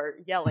outside the door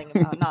yelling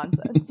about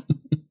nonsense.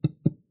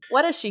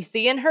 What does she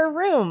see in her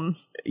room?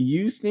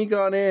 You sneak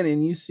on in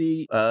and you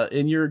see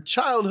in your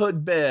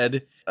childhood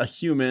bed a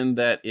human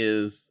that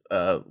is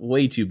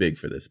way too big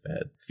for this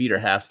bed. Feet are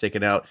half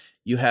sticking out.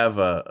 You have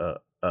a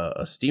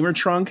steamer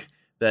trunk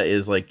that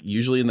is like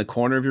usually in the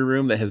corner of your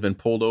room that has been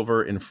pulled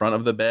over in front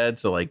of the bed.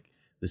 So like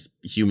this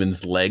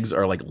human's legs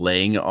are like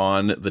laying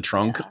on the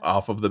trunk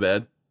off of the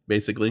bed,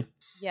 basically.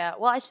 Yeah,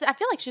 well, I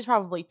feel like she's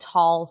probably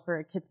tall for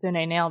a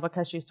kitsune now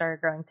because she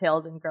started growing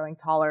tails and growing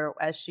taller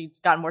as she's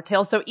gotten more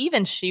tails. So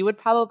even she would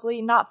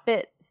probably not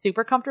fit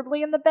super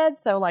comfortably in the bed.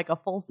 So like a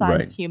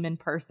full-sized human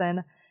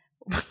person,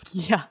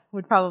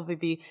 would probably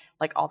be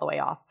like all the way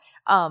off.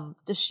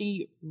 Does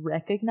she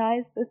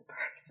recognize this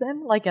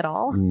person like at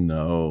all?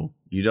 No,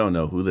 you don't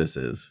know who this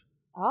is.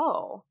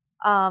 Oh,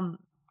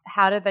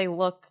 how do they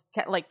look?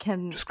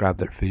 Just grab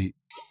their feet.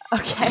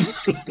 Okay.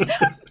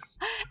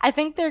 I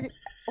think they're...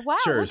 Wow,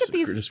 sure, look at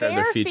these describe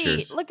bare their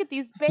features. feet. Look at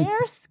these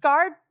bare,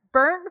 scarred,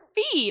 burnt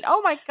feet.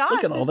 Oh my gosh,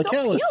 look at all the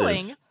calluses.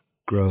 Peeling.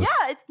 Gross.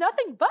 Yeah, it's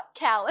nothing but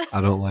callus.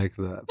 I don't like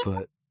that,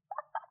 but...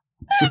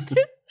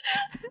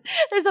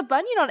 There's a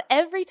bunion on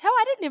every toe.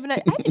 I didn't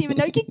even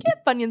know you could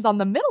get bunions on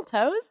the middle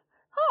toes.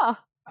 Huh.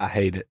 I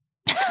hate it.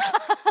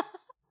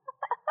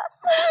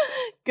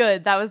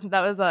 Good. That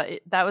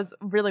was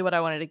really what I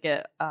wanted to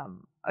get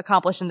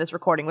accomplished in this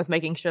recording, was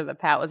making sure that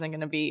Pat wasn't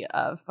going to be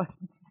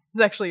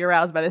sexually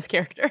aroused by this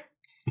character.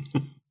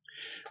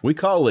 We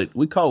call it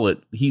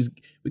he's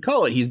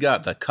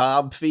got the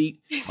cob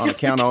feet on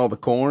account of all the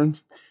corn.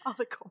 All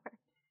the corns.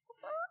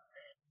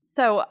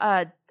 So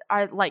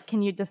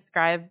can you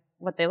describe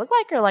what they look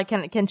like, or like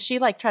can she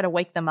like try to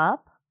wake them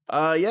up?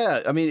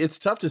 Yeah, I mean it's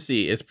tough to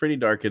see. It's pretty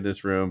dark in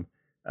this room.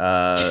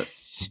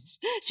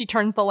 She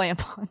turns the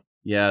lamp on.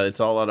 Yeah, it's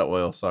all out of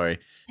oil, sorry.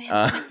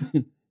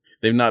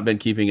 They've not been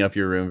keeping up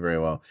your room very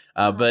well.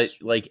 But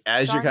like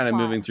as you're kind of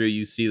moving through,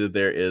 you see that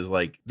there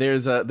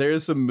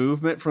is some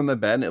movement from the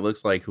bed, and it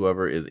looks like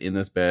whoever is in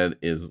this bed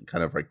is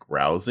kind of like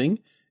rousing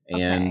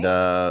and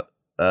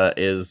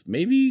is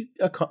maybe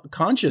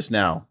conscious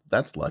now.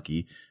 That's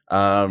lucky.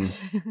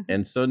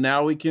 And so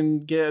now we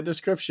can get a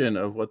description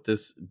of what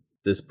this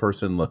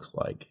person looks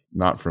like.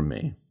 Not from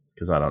me,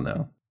 because I don't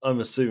know.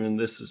 I'm assuming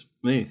this is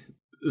me.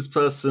 This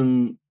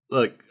person,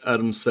 like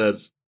Adam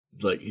said,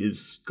 like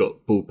he's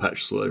got bald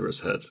patches all over his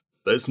head.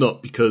 But it's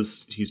not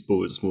because he's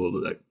bald, it's more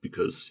like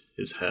because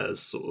his hair's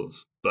sort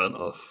of burnt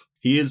off.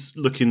 He is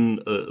looking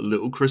a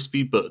little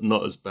crispy, but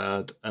not as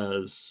bad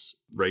as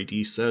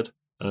Rady said.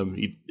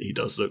 He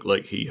does look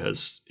like he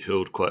has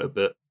healed quite a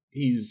bit.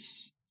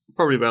 He's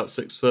probably about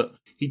 6 foot.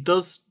 He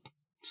does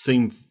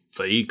seem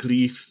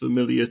vaguely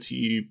familiar to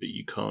you, but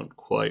you can't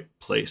quite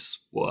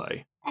place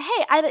why.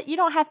 Hey, you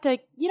don't have to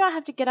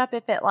get up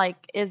if it like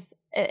is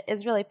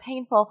really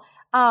painful.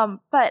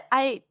 But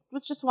I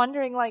was just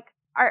wondering, like,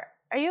 are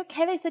you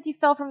okay? They said you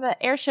fell from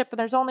the airship, and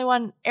there's only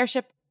one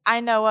airship I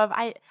know of.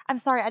 I'm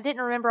sorry, I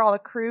didn't remember all the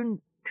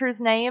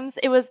crew's names.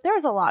 There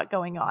was a lot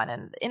going on,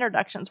 and the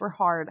introductions were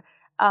hard.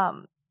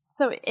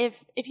 So if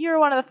you were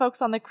one of the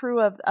folks on the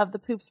crew of the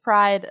Poops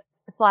Pride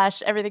 /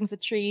 Everything's a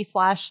Tree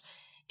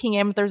 / King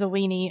Amethyst a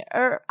Weenie,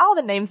 or all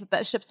the names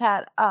that ship's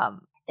had,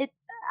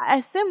 I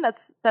assume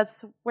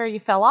that's where you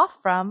fell off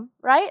from,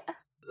 right?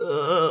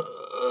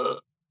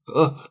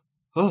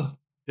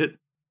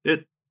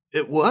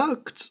 It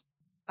worked.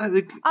 I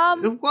think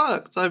it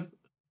worked. I'm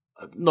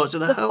not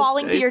in a hellscape.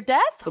 Falling to your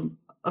death?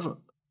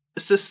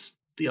 Is this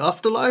the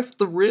afterlife?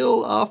 The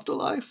real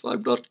afterlife?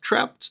 I'm not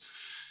trapped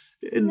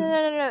in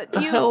No. a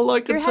hell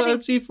like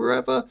eternity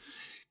forever.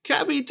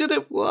 Cammy, did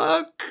it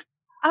work?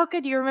 Oh,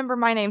 good, you remember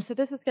my name, so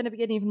this is going to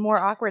be an even more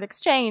awkward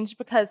exchange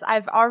because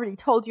I've already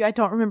told you I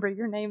don't remember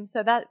your name,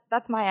 so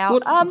that's my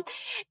out. What?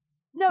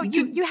 No,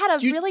 you had a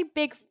really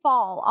big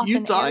fall off an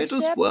airship. You died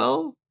as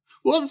well?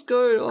 What's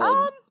going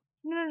on?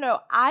 No,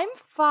 I'm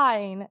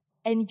fine,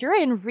 and you're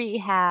in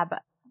rehab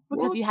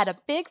because you had a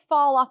big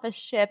fall off a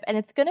ship, and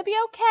it's going to be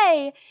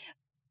okay,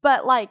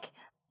 but like,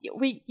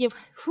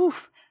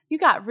 you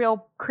got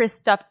real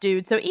crisped up,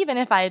 dude. So even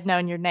if I had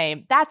known your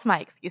name, that's my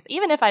excuse.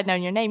 Even if I'd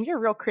known your name, you're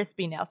real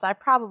crispy now. So I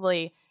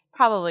probably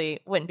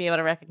wouldn't be able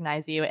to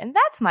recognize you. And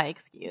that's my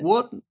excuse.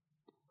 What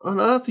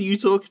on earth are you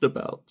talking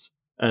about?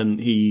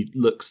 And he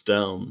looks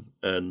down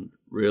and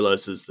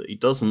realizes that he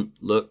doesn't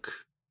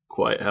look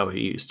quite how he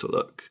used to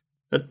look.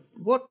 And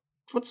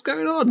what's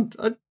going on?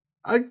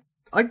 I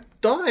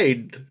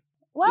died.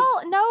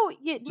 Well,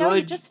 you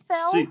just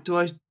fell.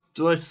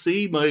 Do I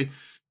see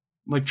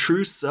my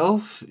true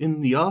self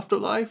in the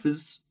afterlife?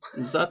 Is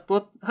that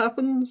what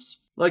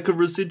happens? Like a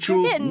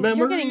residual memory?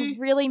 You're getting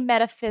really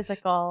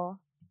metaphysical.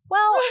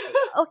 Well,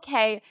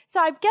 okay.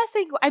 So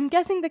I'm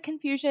guessing the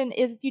confusion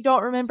is you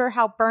don't remember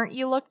how burnt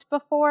you looked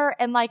before,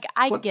 and like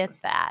I What? get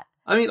that.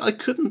 I mean, I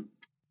couldn't.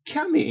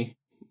 Cammy,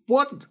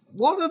 what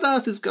on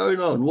earth is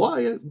going on?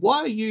 Why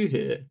are you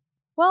here?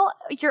 Well,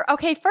 you're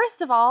okay.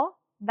 First of all,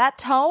 that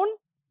tone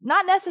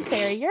not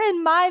necessary. You're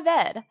in my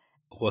bed.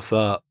 What's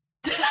up?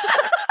 What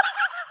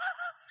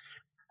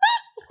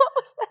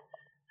was that?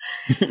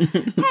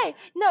 Hey,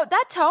 no,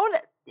 that tone.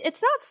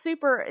 It's not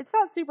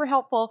super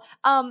helpful.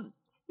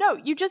 No,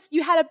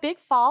 you had a big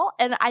fall,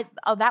 and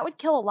that would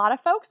kill a lot of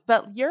folks.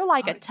 But you're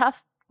like a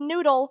tough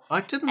noodle.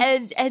 I didn't.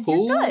 And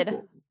fall. you're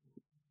good.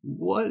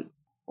 What?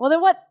 Well,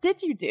 then what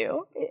did you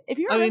do? If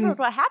you I remember mean,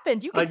 what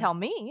happened, you can tell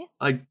me.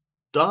 I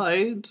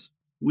died.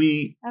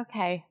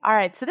 Okay, all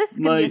right. So this is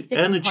gonna My be a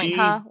sticking energy point,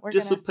 huh?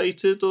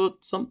 dissipated or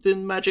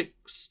something. Magic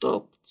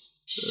stopped.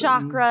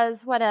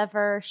 Chakras,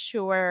 whatever.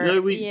 Sure.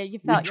 You you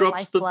felt we your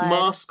dropped the lifeblood.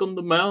 mask on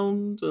the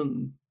mound,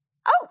 and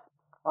Oh,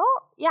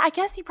 well, yeah. I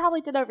guess you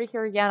probably did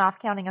overhear Yen off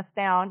counting us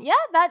down. Yeah,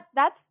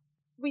 that's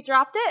we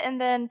dropped it,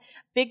 and then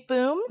big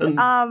booms.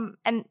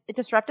 And it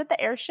disrupted the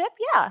airship.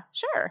 Yeah,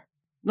 sure.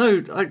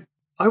 no,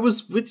 I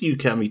was with you,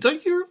 Cammy.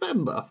 Don't you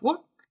remember?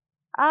 What?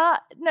 No.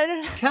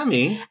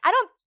 Cammy? I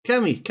don't.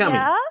 Cammy.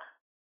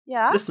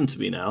 Yeah. Listen to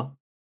me now.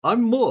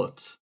 I'm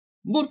Mort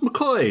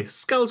McCoy,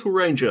 Skeletal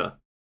Ranger.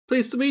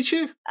 Pleased to meet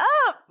you.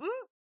 Oh,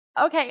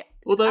 okay.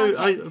 Although Okay.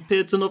 I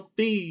appear to not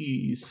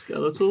be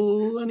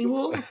skeletal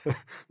anymore.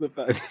 The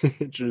fact that you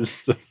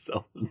introduced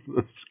yourself as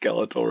the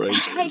skeletal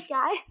ranger Hey, is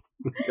guy.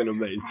 fucking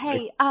amazing.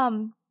 Hey,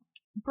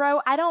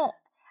 bro. I don't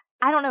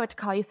know what to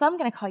call you, so I'm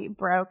gonna call you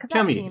bro. Cause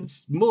that Cammy, seems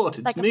it's Mort.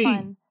 It's like a me.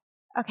 fun.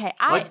 Okay,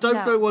 I don't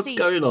no, know what's see,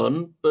 going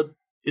on, but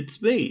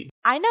it's me.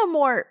 I know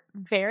Mort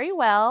very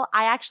well.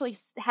 I actually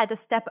had to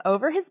step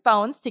over his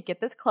bones to get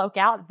this cloak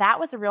out. That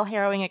was a real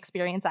harrowing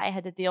experience I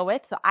had to deal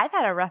with, so I've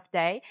had a rough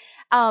day.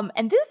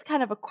 And this is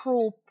kind of a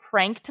cruel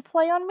prank to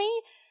play on me.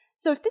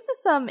 So if this is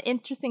some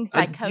interesting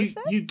psychosis...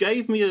 You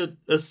gave me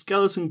a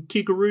skeleton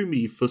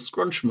kigurumi for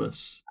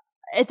Scrunchmas.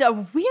 It's a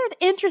weird,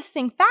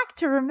 interesting fact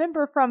to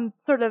remember from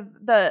sort of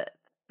the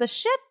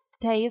ship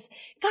days.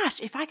 Gosh,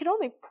 if I could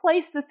only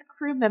place this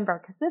crew member,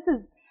 because this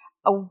is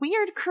a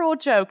weird, cruel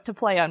joke to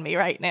play on me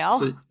right now.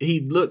 So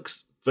he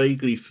looks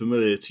vaguely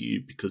familiar to you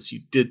because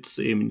you did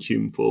see him in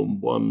human form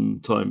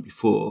one time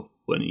before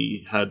when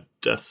he had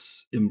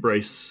Death's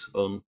embrace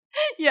on.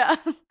 Yeah.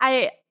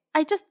 I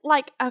just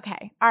like,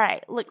 okay, all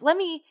right, look, let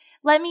me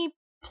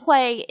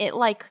play it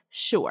like,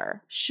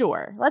 sure,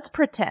 let's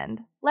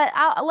pretend.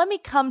 Let me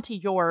come to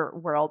your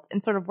world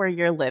and sort of where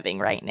you're living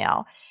right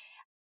now.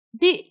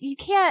 You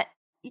can't,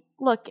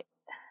 look,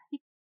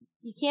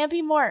 you can't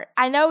be more.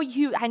 I know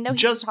he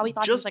probably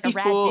thought he was like a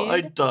rad dude. Just before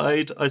I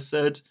died, I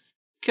said,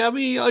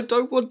 Cammy, I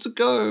don't want to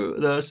go.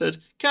 And then I said,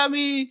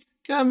 Cammy.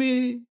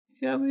 You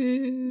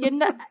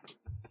know,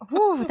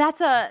 whew,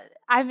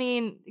 I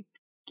mean,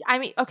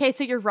 okay,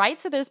 so you're right.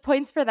 So there's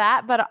points for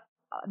that, but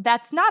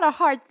that's not a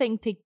hard thing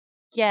to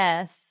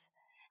guess.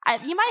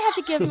 You might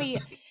have to give me.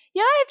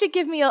 You might have to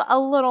give me a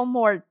little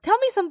more. Tell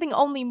me something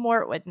only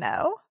Mort would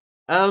know.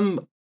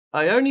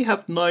 I only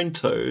have 9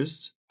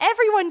 toes.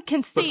 Everyone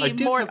can But see I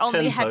did Mort have 10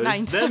 only had 9 toes.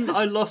 toes. Then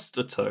I lost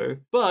a toe.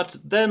 But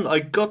then I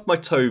got my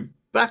toe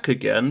back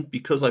again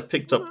because I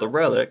picked up the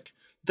relic.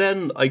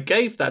 Then I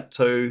gave that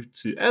toe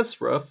to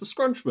Ezra for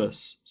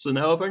Scrunchmas. So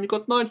now I've only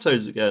got 9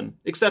 toes again.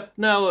 Except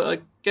now,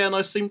 again,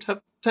 I seem to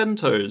have 10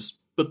 toes.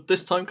 But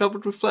this time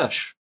covered with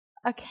flesh.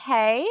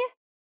 Okay.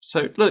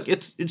 So, look,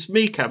 it's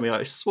me, Cammy,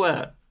 I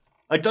swear.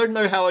 I don't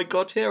know how I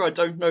got here. I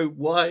don't know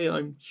why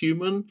I'm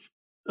human.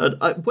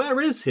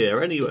 Where is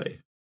here,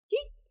 anyway?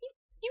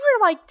 You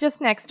were like just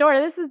next door.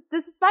 This is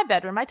my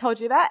bedroom. I told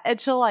you that.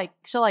 And she'll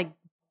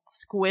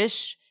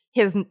squish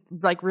his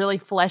like really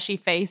fleshy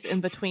face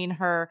in between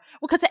her.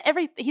 Well,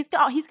 because he's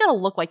gonna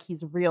look like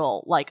he's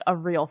real, like a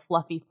real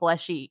fluffy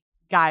fleshy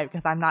guy.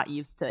 Because I'm not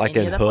used to Like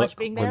any in of the flesh Hook,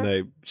 being when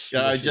there. they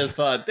I just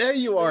thought, there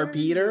you are,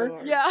 Peter.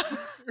 Yeah,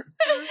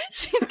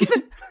 she's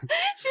gonna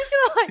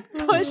like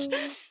push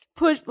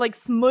like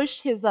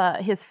smush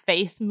his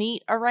face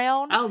meat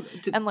around. Ow,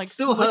 and like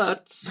still smush-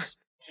 hurts.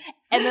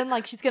 And then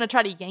like she's gonna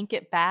try to yank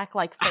it back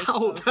like fake Ow,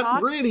 Botox.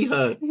 that really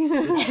hurts.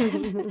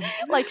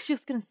 Like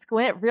she's gonna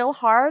squint real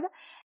hard,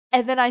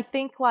 and then I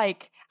think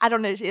like I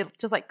don't know, it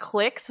just like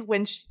clicks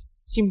when she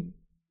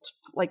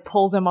like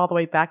pulls him all the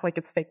way back like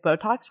it's fake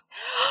Botox.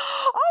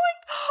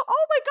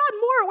 Oh my God,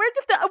 Mort, where'd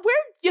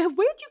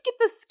you get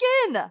the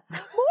skin,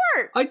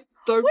 Mort? I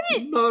don't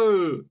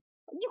know.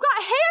 You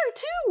got hair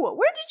too.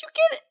 Where did you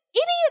get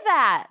any of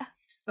that?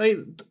 I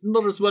mean,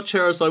 not as much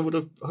hair as I would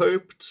have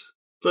hoped,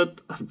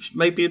 but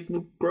maybe it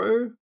will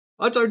grow.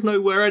 I don't know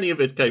where any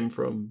of it came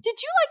from.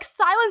 Did you like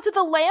Silence of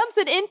the Lambs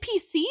an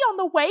NPC on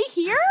the way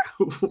here?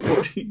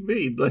 What do you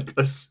mean? Like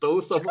I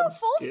stole someone's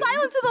Full skin?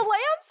 Silence of the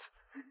Lambs?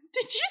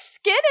 Did you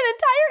skin an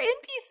entire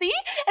NPC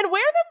and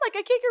wear them like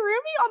a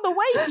kigurumi on the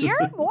way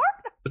here,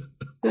 Mort?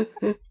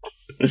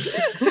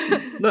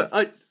 No,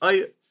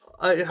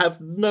 I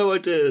have no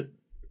idea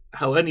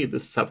how any of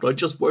this happened. I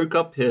just woke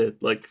up here,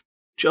 like,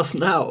 just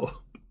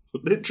now.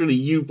 Literally,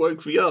 you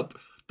woke me up.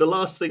 The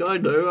last thing I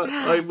know,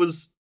 I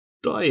was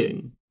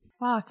dying.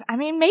 Fuck. I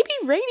mean, maybe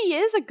Rainy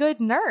is a good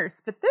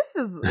nurse, but this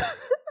is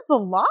a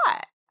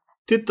lot.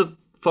 Did the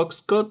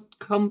fox god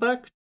come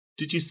back?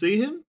 Did you see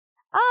him?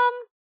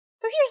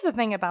 So here's the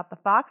thing about the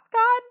fox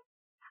god.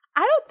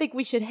 I don't think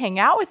we should hang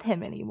out with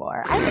him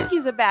anymore. I think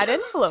he's a bad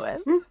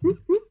influence.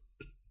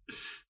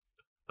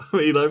 I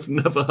mean, I've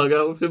never hung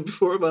out with him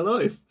before in my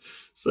life,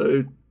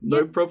 so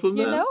no problem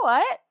there. You know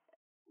what?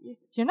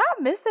 You're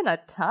not missing a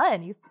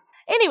ton.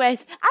 Anyways,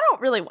 I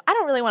don't really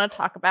want to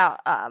talk about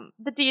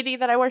the deity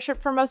that I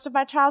worshipped for most of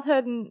my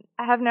childhood, and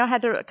I have now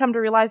had to come to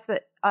realize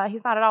that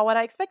he's not at all what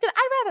I expected.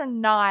 I'd rather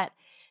not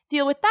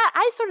deal with that.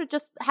 I sort of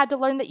just had to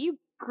learn that you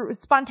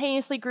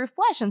spontaneously grew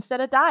flesh instead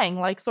of dying,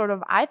 like sort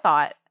of I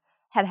thought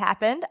had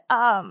happened.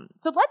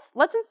 So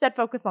let's instead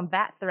focus on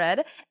that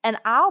thread, and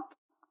I'll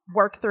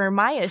work through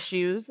my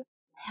issues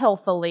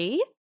healthily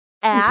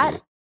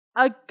at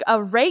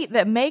a rate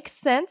that makes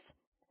sense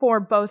for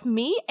both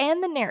me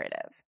and the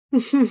narrative.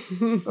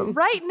 But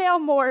right now,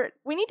 Mort,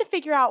 we need to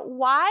figure out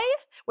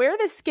where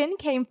the skin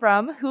came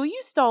from, who you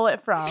stole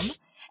it from,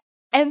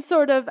 and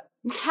sort of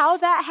how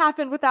that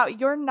happened without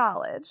your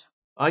knowledge.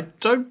 I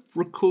don't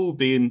recall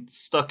being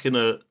stuck in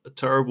a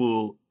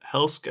terrible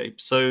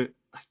hellscape, so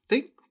I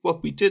think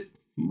what we did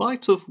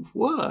might have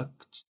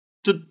worked.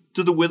 Do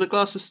the wither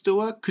glasses still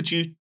work? Did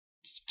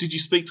you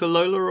speak to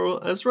Lola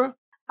or Ezra?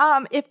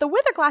 If the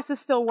wither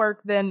glasses still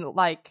work, then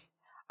like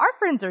our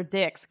friends are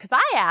dicks, because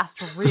I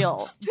asked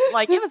real,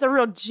 like it was a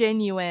real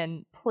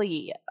genuine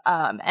plea,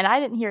 and I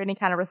didn't hear any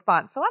kind of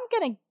response. So I'm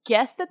gonna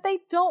guess that they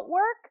don't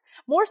work,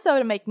 more so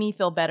to make me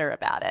feel better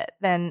about it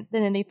than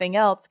anything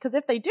else. Because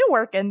if they do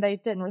work and they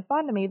didn't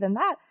respond to me, then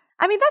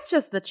that's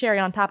just the cherry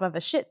on top of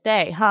a shit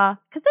day, huh?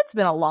 Because it's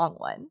been a long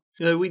one.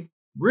 We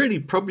really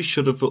probably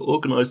should have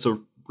organized a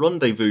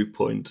rendezvous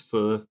point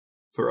for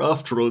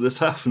after all this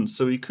happened,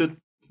 so we could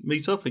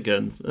meet up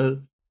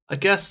again. I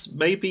guess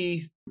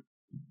maybe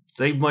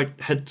they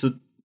might head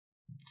to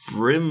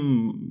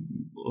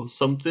Brim or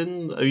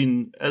something. I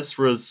mean,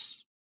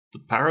 Ezra's the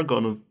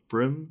paragon of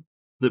Brim.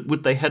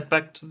 Would they head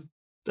back to?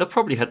 They'll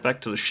probably head back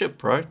to the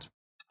ship, right?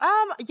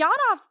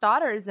 Yanov's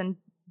daughter is in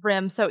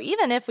Brim, so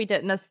even if we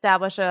didn't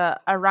establish a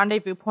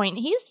rendezvous point,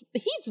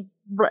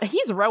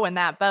 he's rowing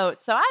that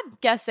boat. So I'm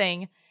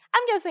guessing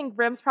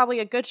Brim's probably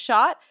a good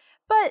shot,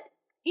 but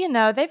you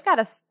know they've got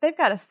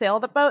to sail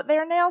the boat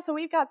there now, so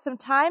we've got some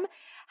time.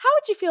 How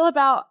would you feel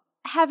about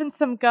having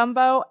some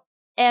gumbo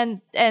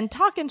and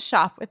talking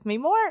shop with me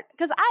more?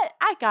 Because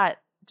I got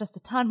just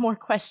a ton more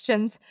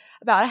questions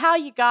about how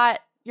you got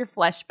your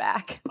flesh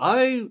back.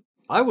 I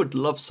would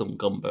love some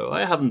gumbo.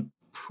 I haven't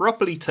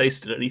properly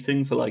tasted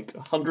anything for like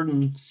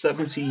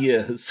 170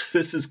 years.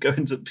 This is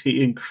going to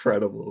be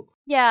incredible.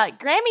 Yeah,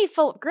 Grammy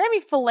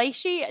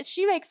Falaci,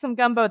 she makes some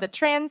gumbo that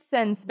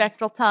transcends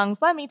spectral tongues,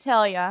 let me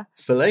tell ya.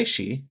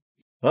 Falaci?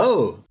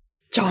 Oh.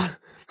 John.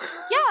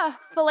 Yeah,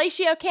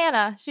 Falaci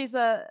O'Cana. She's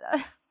my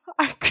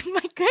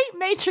great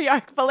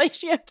matriarch,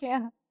 Falaci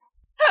O'Cana.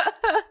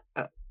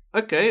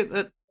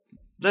 Okay,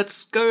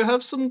 let's go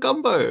have some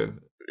gumbo.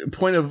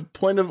 Point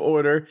of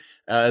order.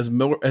 As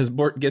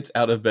Mort gets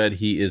out of bed,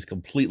 he is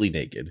completely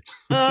naked.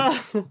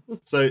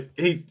 So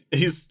he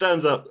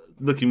stands up,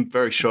 looking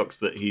very shocked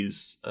that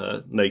he's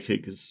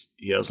naked because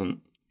he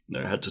hasn't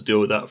had to deal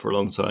with that for a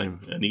long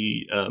time, and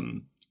he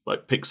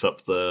picks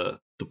up the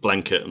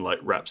blanket and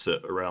wraps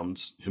it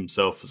around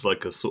himself as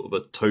like a sort of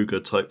a toga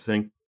type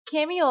thing.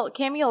 Cammy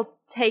will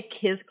take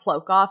his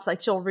cloak off.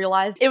 Like she'll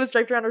realize it was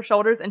draped around her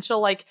shoulders, and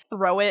she'll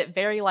throw it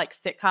very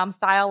sitcom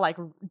style,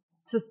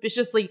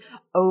 suspiciously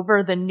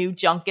over the new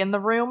junk in the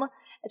room.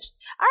 It's just,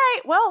 all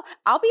right, well,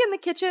 I'll be in the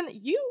kitchen.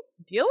 You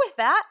deal with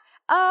that.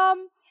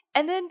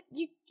 And then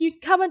you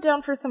coming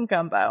down for some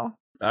gumbo. All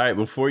right,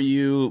 before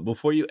you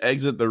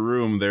exit the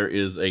room, there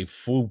is a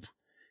foop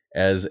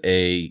as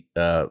a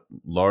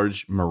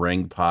large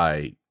meringue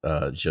pie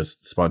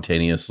just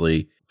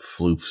spontaneously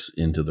floops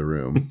into the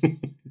room.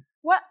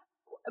 What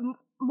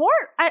more?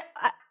 I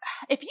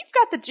if you've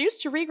got the juice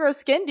to regrow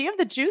skin, do you have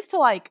the juice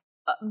to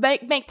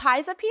make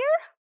pies appear?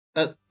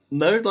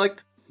 No,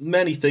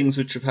 many things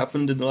which have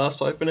happened in the last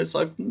 5 minutes,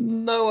 I've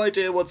no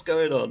idea what's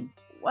going on.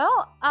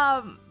 Well,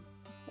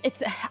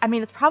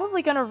 it's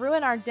probably going to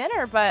ruin our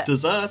dinner, but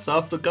dessert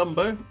after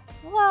gumbo.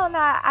 Well, no,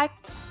 I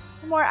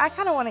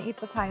kind of want to eat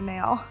the pie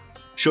now.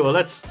 Sure,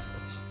 let's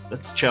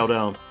chow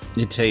down.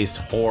 It tastes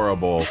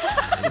horrible.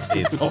 It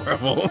tastes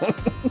horrible.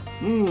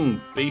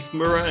 Beef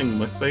meringue,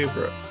 my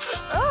favorite.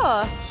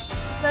 Oh,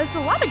 there's a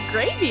lot of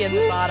gravy in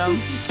the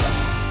bottom.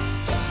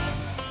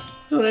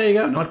 So there you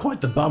go. Not quite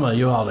the bummer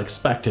you all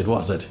expected,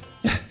 was it?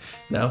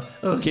 No?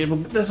 Okay, well,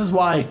 this is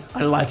why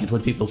I like it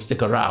when people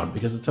stick around,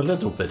 because it's a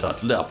little bit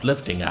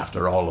uplifting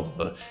after all of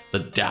the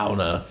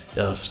downer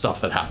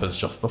stuff that happens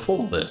just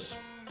before this.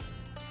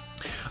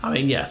 I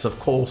mean, yes, of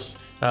course,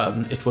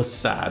 it was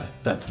sad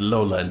that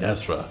Lola and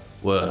Ezra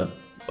were,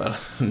 well,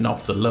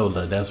 not the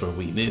Lola and Ezra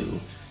we knew.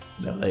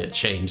 They had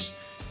changed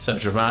so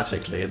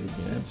dramatically, and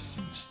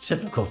it's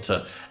difficult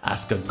to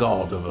ask a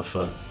god over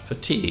for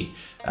tea.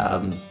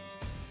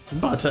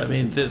 But I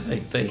mean,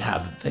 they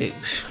haven't.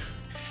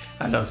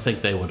 I don't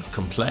think they would have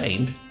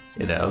complained.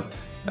 You know,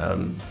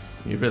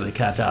 you really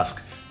can't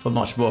ask for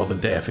much more than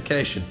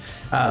deification.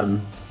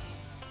 And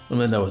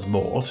then there was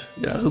Mort,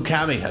 you know, who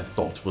Cammy had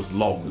thought was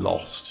long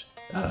lost,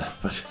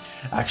 but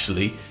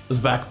actually was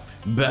back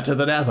better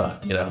than ever.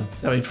 You know,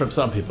 I mean, from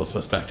some people's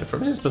perspective,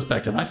 from his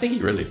perspective, I think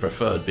he really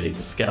preferred being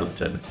a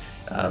skeleton.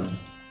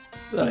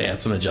 He had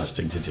some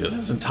adjusting to do.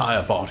 There's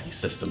entire body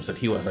systems that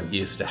he wasn't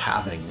used to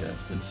having. You know,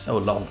 it's been so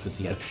long since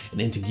he had an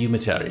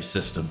integumentary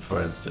system,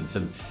 for instance,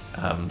 and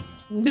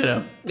you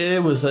know,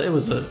 it was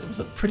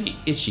a pretty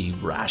itchy,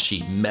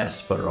 rashy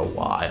mess for a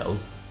while.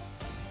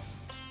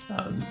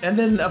 And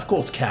then, of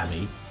course,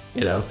 Cammy.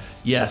 You know,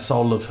 yes,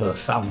 all of her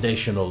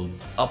foundational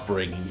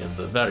upbringing and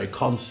the very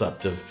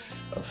concept of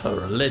her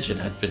religion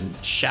had been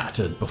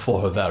shattered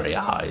before her very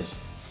eyes.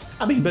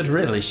 I mean, but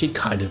really, she'd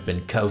kind of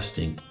been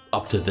coasting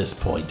up to this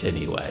point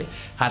anyway,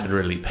 hadn't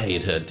really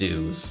paid her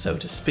dues, so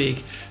to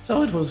speak,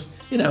 so it was,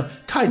 you know,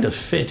 kind of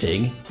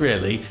fitting,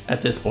 really,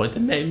 at this point, that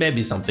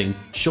maybe something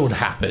should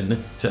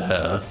happen to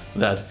her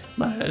that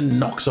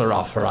knocks her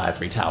off her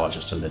ivory tower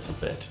just a little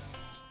bit.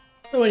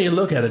 But when you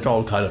look at it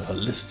all kind of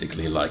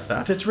holistically like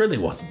that, it really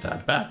wasn't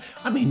that bad.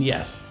 I mean,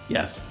 yes,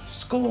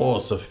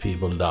 scores of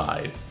people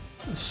died.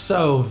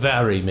 So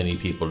very many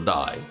people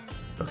died,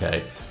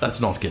 okay? Let's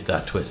not get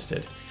that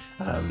twisted.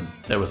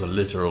 There was a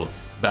literal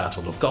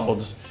battle of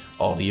gods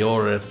on the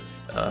Orith.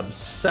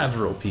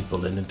 Several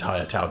people in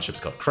entire townships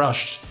got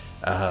crushed.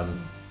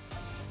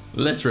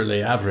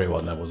 Literally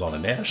everyone that was on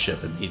an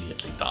airship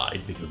immediately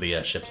died because the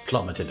airships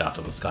plummeted out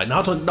of the sky.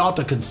 Not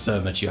a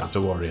concern that you have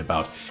to worry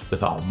about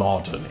with our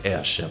modern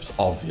airships,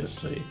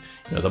 obviously.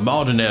 You know, the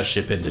modern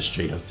airship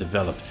industry has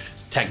developed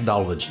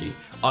technology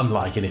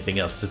unlike anything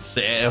else.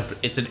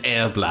 It's an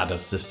air bladder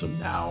system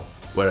now,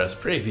 whereas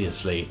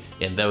previously,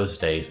 in those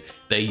days,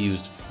 they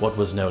used what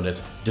was known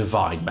as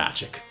divine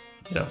magic,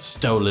 you know,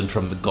 stolen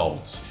from the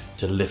gods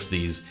to lift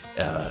these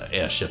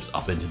airships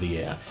up into the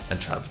air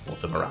and transport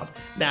them around.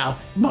 Now,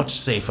 much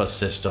safer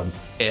system,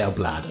 air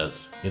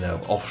bladders, you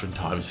know,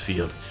 oftentimes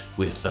filled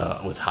with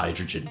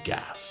hydrogen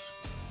gas.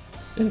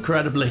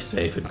 Incredibly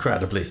safe,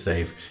 incredibly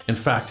safe. In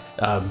fact,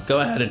 go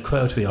ahead and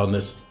quote me on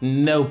this,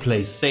 no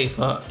place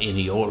safer in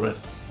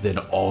Eorith than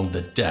on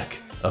the deck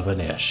of an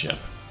airship.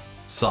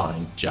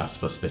 Signed,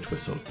 Jasper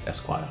Spitwhistle,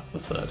 Esquire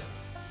III.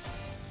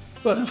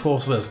 But of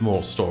course there's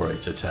more story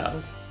to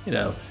tell. You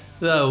know,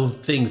 though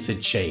things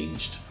had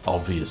changed,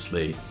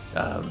 obviously,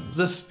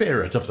 the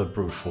spirit of the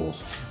brute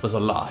force was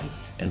alive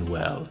and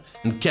well,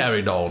 and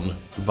carried on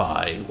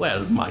by,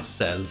 well,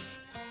 myself,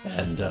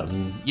 and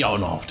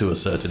Yonov to a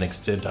certain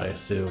extent, I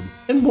assume.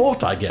 And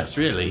Mort, I guess,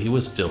 really, he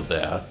was still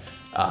there.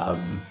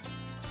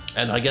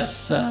 And I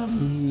guess,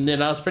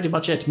 that's pretty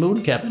much it.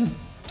 Moon Kevin,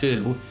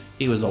 too,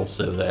 he was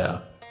also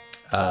there.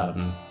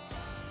 And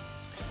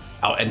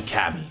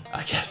Cammy,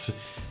 I guess,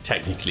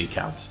 technically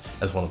counts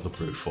as one of the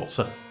brute force.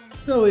 So,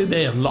 though we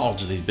may have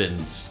largely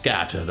been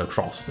scattered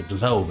across the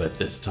globe at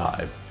this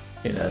time,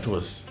 you know, it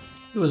was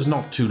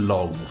not too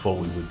long before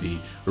we would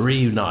be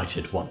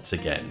reunited once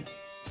again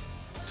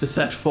to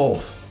set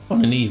forth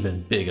on an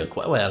even bigger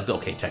quest. Well,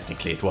 okay,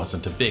 technically it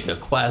wasn't a bigger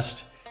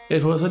quest.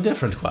 It was a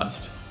different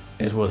quest.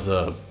 It was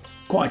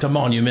quite a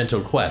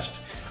monumental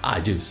quest. I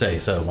do say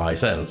so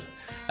myself.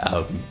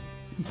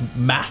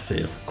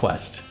 Massive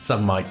quest,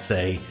 some might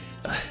say.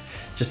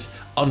 Just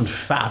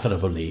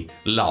unfathomably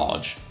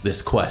large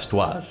this quest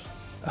was.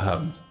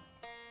 I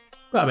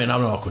mean,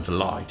 I'm not going to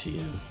lie to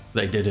you.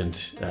 They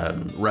didn't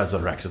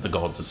resurrect the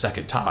gods a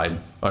second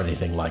time or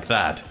anything like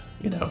that.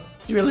 You know,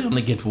 you really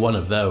only get one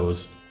of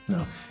those. You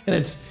know, and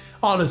it's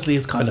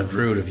kind of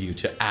rude of you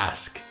to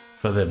ask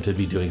for them to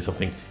be doing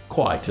something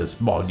quite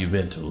as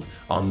monumental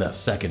on their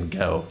second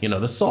go. You know,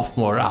 the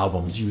sophomore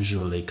album's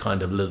usually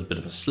kind of a little bit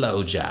of a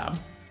slow jam.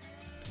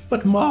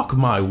 But mark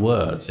my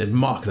words, and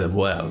mark them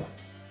well.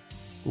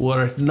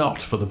 Were it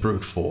not for the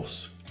brute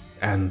force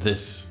and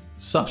this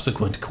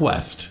subsequent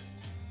quest,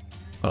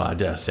 well, I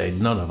dare say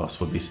none of us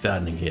would be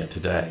standing here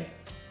today.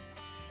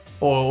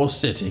 Or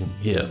sitting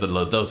here.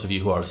 Those of you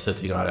who are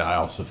sitting, I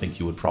also think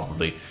you would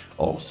probably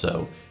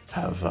also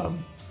have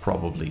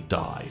probably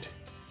died.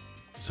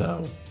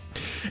 So,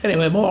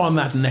 anyway, more on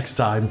that next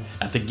time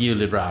at the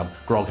Gilded Round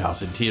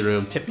Groghouse and Tea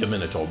Room. Tip your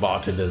Minotaur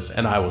bartenders,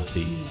 and I will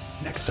see you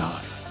next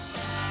time.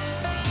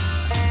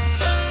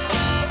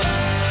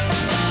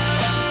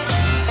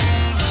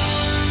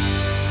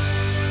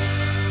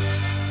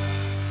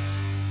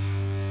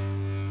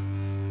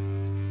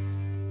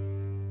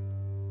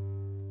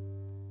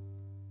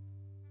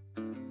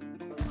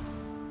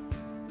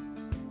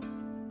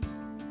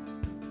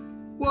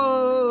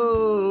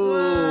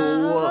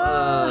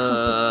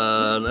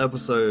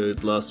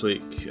 Episode last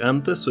week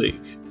and this week.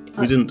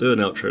 We didn't do an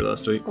outro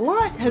last week. A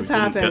lot has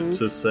happened. We didn't get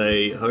to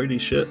say, holy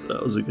shit,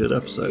 that was a good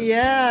episode.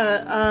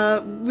 Yeah,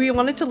 we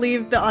wanted to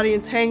leave the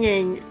audience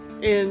hanging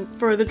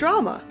for the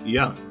drama.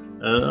 Yeah,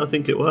 I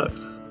think it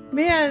worked.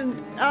 Man,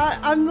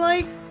 I'm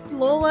like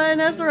Lola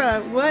and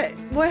Ezra.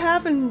 What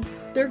happened?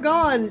 They're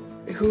gone.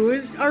 Who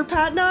is our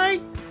Pat and I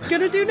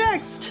gonna do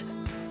next?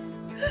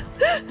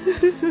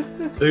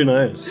 Who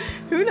knows?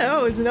 Who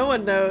knows? No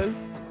one knows.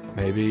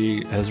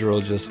 Maybe Ezra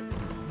will just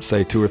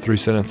say 2 or 3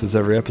 sentences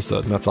every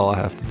episode, and that's all I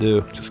have to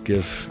do. Just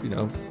give,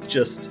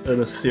 Just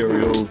an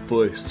ethereal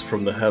voice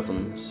from the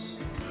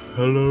heavens.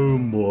 Hello,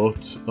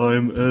 Mort.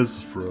 I'm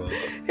Ezra.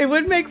 It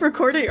would make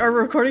our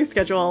recording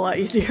schedule a lot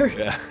easier.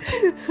 Yeah.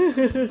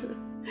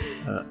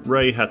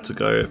 Ray had to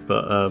go,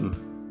 but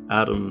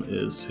Adam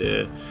is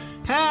here.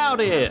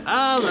 Howdy,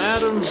 I'm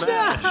Adam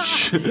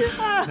Bash.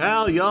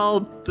 How y'all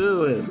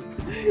doing?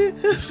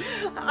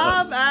 I'm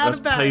Adam That's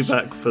Bash.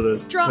 payback for the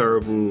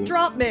terrible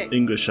drop mix.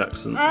 English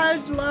accents. I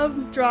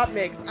love drop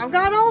mix. I've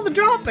got all the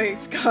drop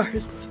mix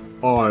cards.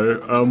 I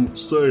am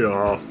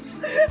Saya.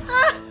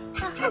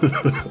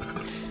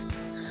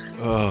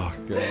 Oh,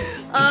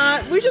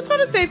 God. We just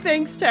want to say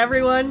thanks to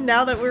everyone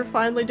now that we're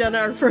finally done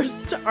our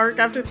first arc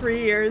after 3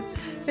 years.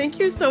 Thank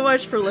you so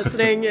much for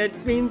listening.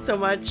 It means so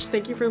much.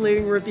 Thank you for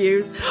leaving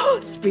reviews.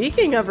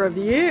 Speaking of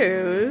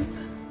reviews.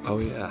 Oh,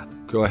 yeah.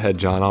 Go ahead,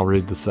 John. I'll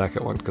read the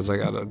second one because I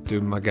got to do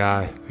my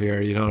guy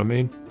here. You know what I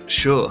mean?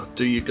 Sure,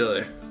 do you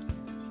go.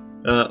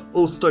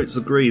 All Stoats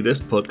agree this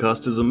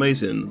podcast is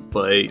amazing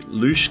by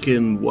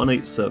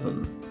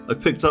Lushkin187. I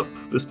picked up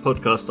this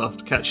podcast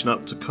after catching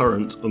up to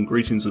Current on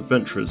Greetings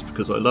Adventurers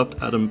because I loved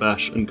Adam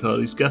Bash and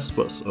Carly's guest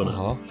spots on it.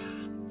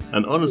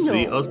 And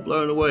honestly, I was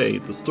blown away.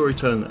 The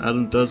storytelling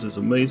Adam does is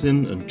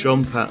amazing, and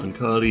John, Pat, and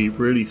Carly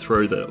really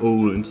throw their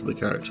all into the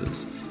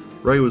characters.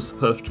 Ray was the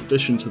perfect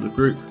addition to the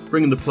group,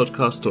 bringing the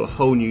podcast to a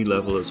whole new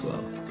level as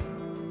well.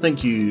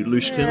 Thank you,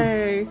 Lushkin.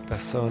 Yay.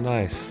 That's so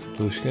nice,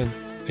 Lushkin.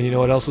 And you know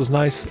what else is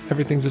nice?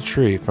 Everything's a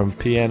Tree from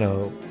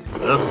Piano.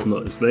 That's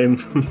not his name.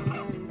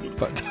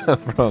 But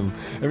from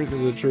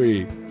Everything's a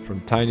Tree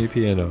from Tiny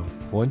Piano.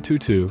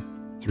 122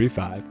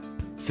 35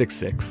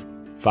 66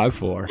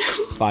 54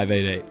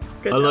 588.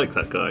 I like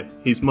that guy.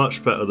 He's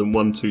much better than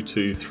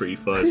 122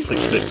 35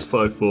 66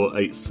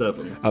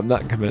 5487. I'm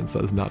not convinced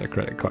that's not a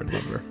credit card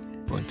number.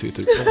 1, 2,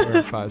 3,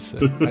 4, 5,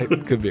 6.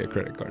 It could be a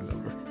credit card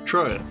number.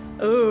 Try it.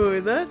 Oh,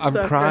 that's I'm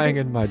crying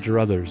in my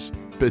druthers.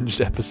 Binged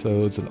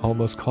episodes and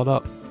almost caught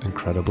up.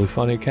 Incredibly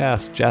funny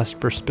cast.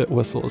 Jasper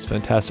Spitwhistle is a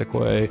fantastic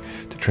way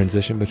to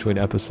transition between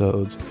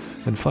episodes.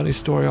 And funny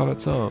story on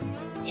its own.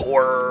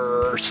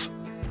 Horse!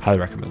 Highly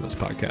recommend this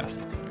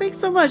podcast. Thanks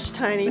so much,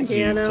 Tiny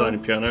Piano. You, Tiny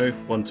Piano.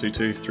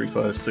 122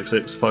 35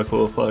 66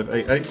 54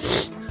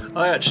 588.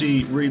 I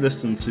actually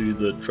re-listened to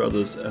the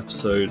Druthers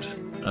episode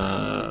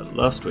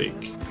last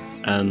week,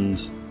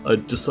 and I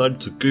decided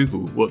to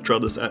Google what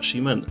druthers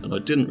actually meant, and I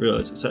didn't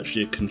realise it's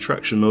actually a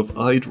contraction of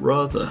I'd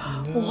rather.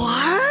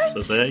 What?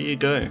 So there you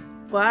go.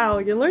 Wow,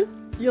 you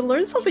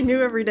learn something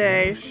new every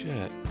day. Oh,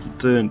 shit. You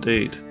do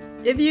indeed.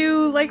 If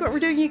you like what we're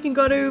doing, you can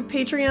go to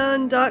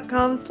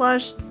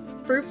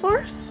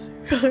patreon.com/bruteforce.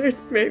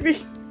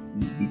 Maybe.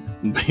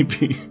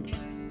 Maybe.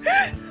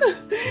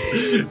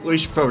 We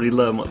should probably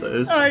learn what that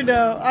is. I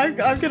know.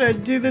 I'm gonna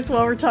do this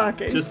while we're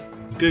talking. Just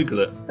Google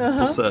it.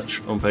 Just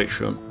search on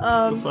Patreon.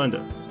 You'll find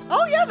it.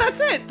 Oh yeah,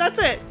 that's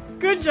it.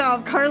 Good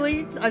job,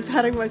 Carly. I'm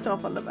patting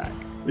myself on the back.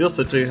 We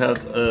also do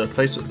have a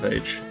Facebook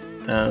page,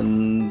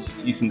 and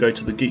you can go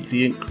to the Geek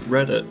the Inc.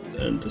 Reddit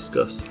and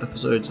discuss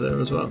episodes there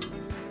as well.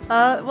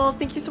 Well,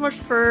 thank you so much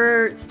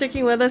for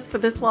sticking with us for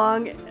this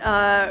long.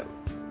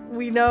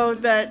 We know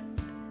that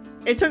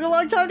it took a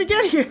long time to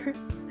get here.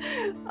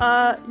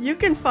 You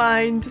can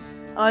find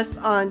us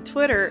on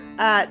Twitter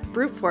at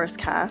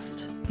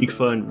BruteForceCast. You can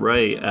find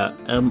Ray at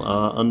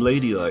MR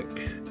Unladylike.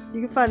 You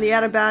can find the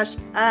Adam Bash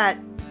at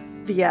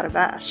the Adam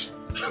Bash.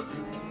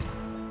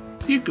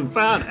 You can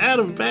find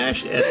Adam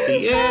Bash at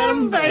the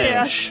Adam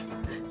Bash.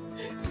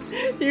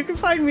 You can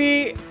find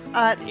me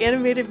at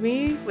Animated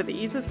Me with the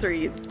easiest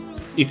threes.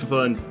 You can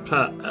find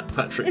Pat at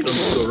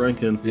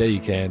Patrick_Rankin. Yeah, you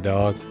can,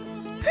 dog.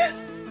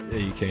 Yeah,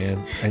 you can.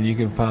 And you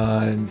can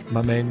find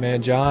my main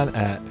man John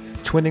at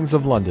Twinnings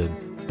of London.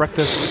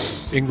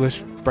 Breakfast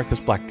English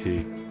Breakfast Black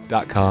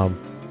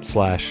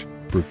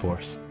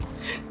Tea.com/bruteforce.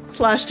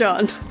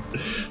 /John.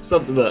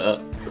 Something like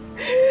that.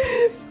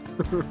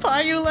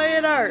 Pie you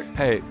later.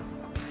 Hey,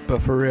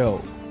 but for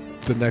real,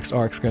 the next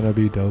arc's gonna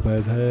be dope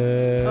as hell.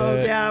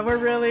 Oh yeah, we're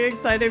really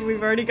excited.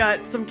 We've already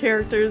got some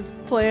characters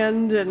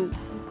planned, and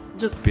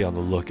just be on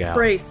the lookout.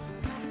 Brace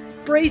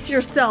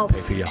yourself.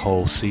 For your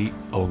whole seat,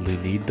 only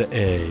need the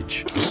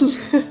edge.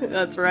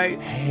 That's right.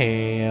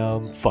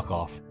 Ham. Fuck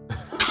off.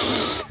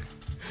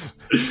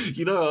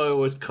 You know, I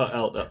always cut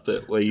out that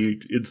bit where you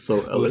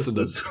insult our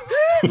listeners.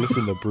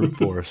 Listen to Brute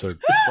Force or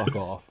fuck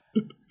off.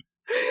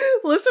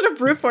 Listen to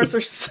Brute Force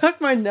or suck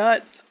my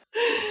nuts.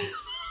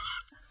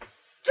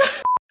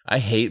 I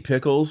hate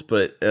pickles,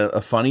 but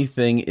a funny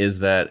thing is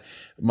that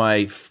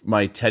my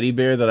teddy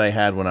bear that I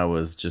had when I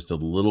was just a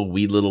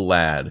wee little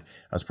lad,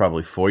 I was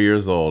probably 4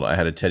 years old. I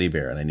had a teddy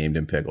bear and I named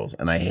him Pickles,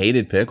 and I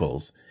hated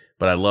pickles,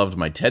 but I loved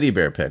my teddy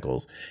bear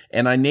Pickles.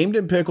 And I named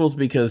him Pickles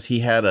because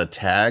he had a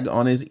tag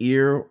on his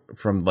ear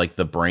from like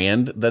the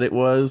brand that it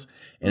was,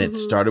 and it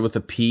started with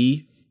a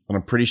P. And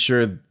I'm pretty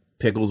sure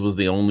Pickles was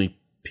the only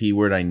P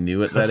word I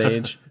knew at that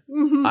age.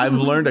 I've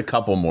learned a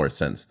couple more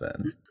since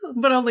then.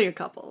 But only a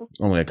couple.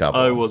 Only a couple.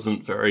 I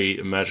wasn't very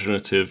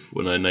imaginative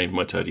when I named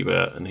my teddy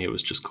bear, and he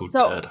was just called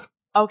Ted.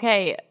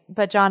 Okay,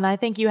 but John, I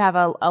think you have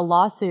a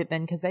lawsuit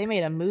then, because they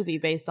made a movie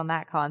based on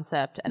that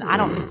concept, and I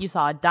don't think you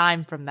saw a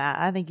dime from that.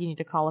 I think you need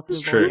to call up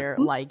your lawyer,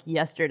 like,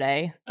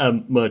 yesterday.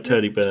 My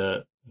teddy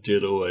bear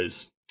did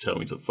always tell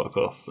me to fuck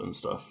off and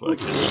stuff, like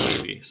in the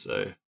movie,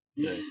 so...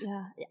 Yeah.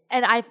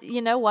 And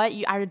you know what?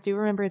 I do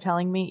remember you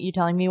telling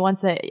me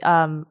once that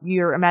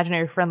your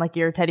imaginary friend, like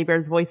your teddy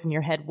bear's voice in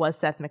your head, was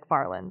Seth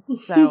MacFarlane's.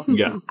 So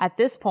yeah. At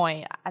this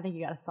point, I think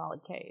you got a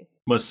solid case.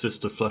 My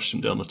sister flushed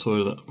him down the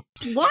toilet.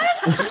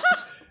 What?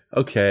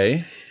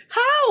 Okay.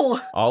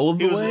 How? All of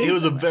the way? He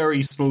was a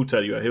very small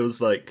teddy bear. He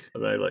was like, I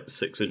don't know, like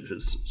 6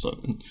 inches or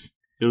something.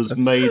 It was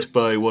made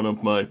by one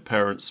of my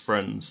parents'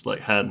 friends,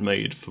 like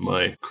handmade for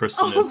my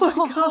christening. Oh my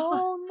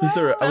god.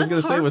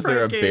 Was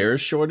there a bear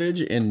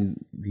shortage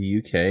in the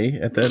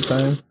UK at that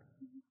time?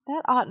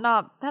 That ought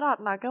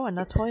not go in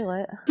the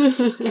toilet.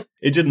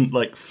 It didn't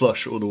like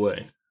flush all the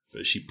way,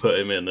 but she put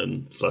him in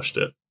and flushed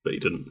it, but he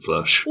didn't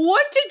flush.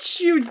 What did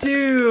you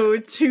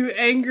do to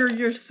anger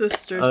your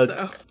sister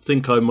so? I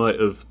think I might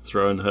have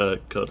thrown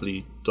her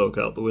cuddly dog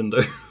out the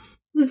window.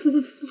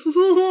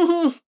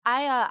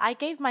 I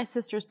gave my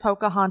sister's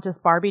Pocahontas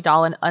Barbie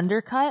doll an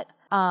undercut,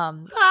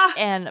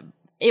 and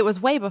it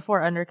was way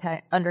before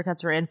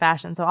undercuts were in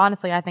fashion. So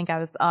honestly, I think I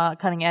was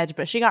cutting edge,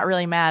 but she got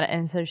really mad,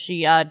 and so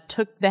she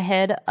took the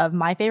head of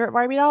my favorite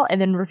Barbie doll and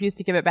then refused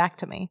to give it back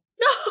to me.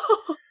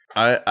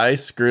 I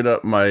screwed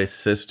up my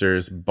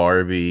sister's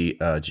Barbie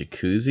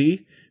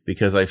jacuzzi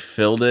because I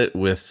filled it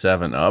with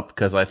 7-Up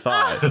because I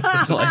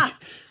thought like.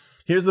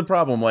 Here's the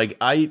problem. Like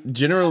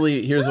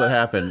here's what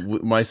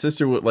happened. My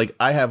sister would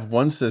I have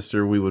one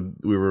sister.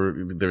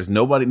 There was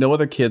no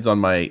other kids on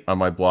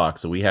my block.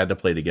 So we had to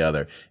play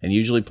together. And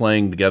usually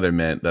playing together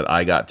meant that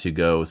I got to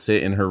go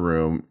sit in her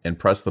room and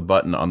press the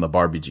button on the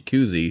Barbie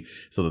jacuzzi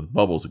so that the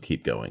bubbles would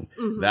keep going.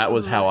 Mm-hmm. That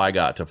was how I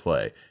got to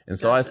play. And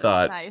so I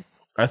thought,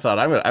 I've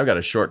got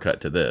a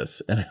shortcut to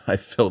this. And I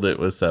filled it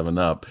with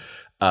 7-Up.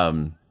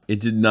 It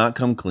did not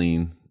come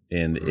clean.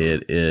 And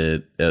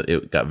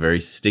it got very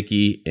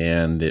sticky,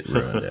 and it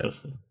ruined it.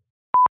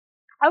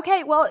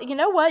 Okay, well, you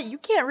know what? You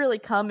can't really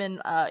come in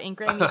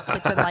Grammy's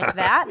kitchen like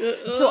that.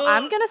 So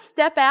I'm gonna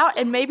step out,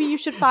 and maybe you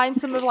should find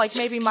some of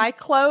maybe my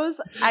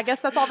clothes. I guess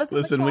that's all that's.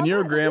 Listen, when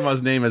your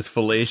grandma's name is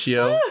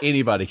Fellatio,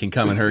 anybody can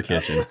come in her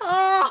kitchen.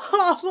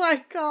 Oh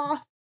my god!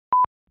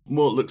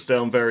 Mort looks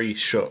down very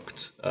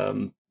shocked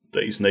that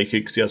he's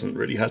naked because he hasn't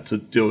really had to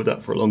deal with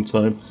that for a long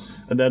time,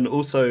 and then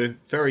also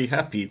very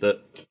happy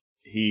that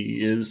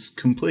he is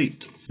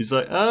complete. He's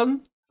like, so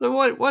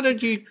why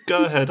don't you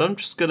go ahead? I'm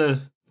just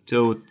gonna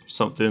deal with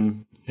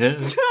something here.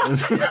 Just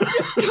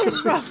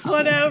gonna rough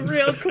one out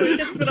real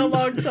quick. It's been a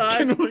long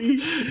time.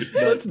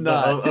 Let's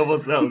not. That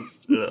was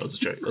a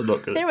joke. I'm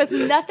not gonna. There was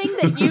nothing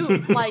that you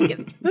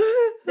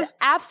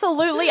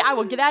absolutely, I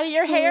will get out of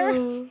your hair.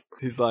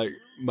 He's like,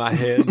 my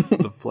hands,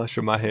 the flesh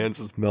of my hands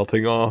is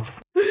melting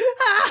off.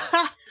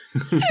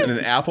 And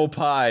an apple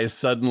pie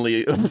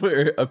suddenly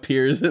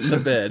appears in the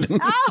bed.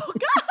 Oh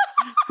god!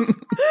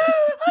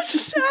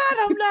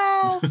 Shut him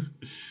now.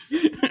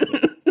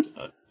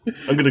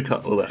 I'm gonna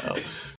cut all that out.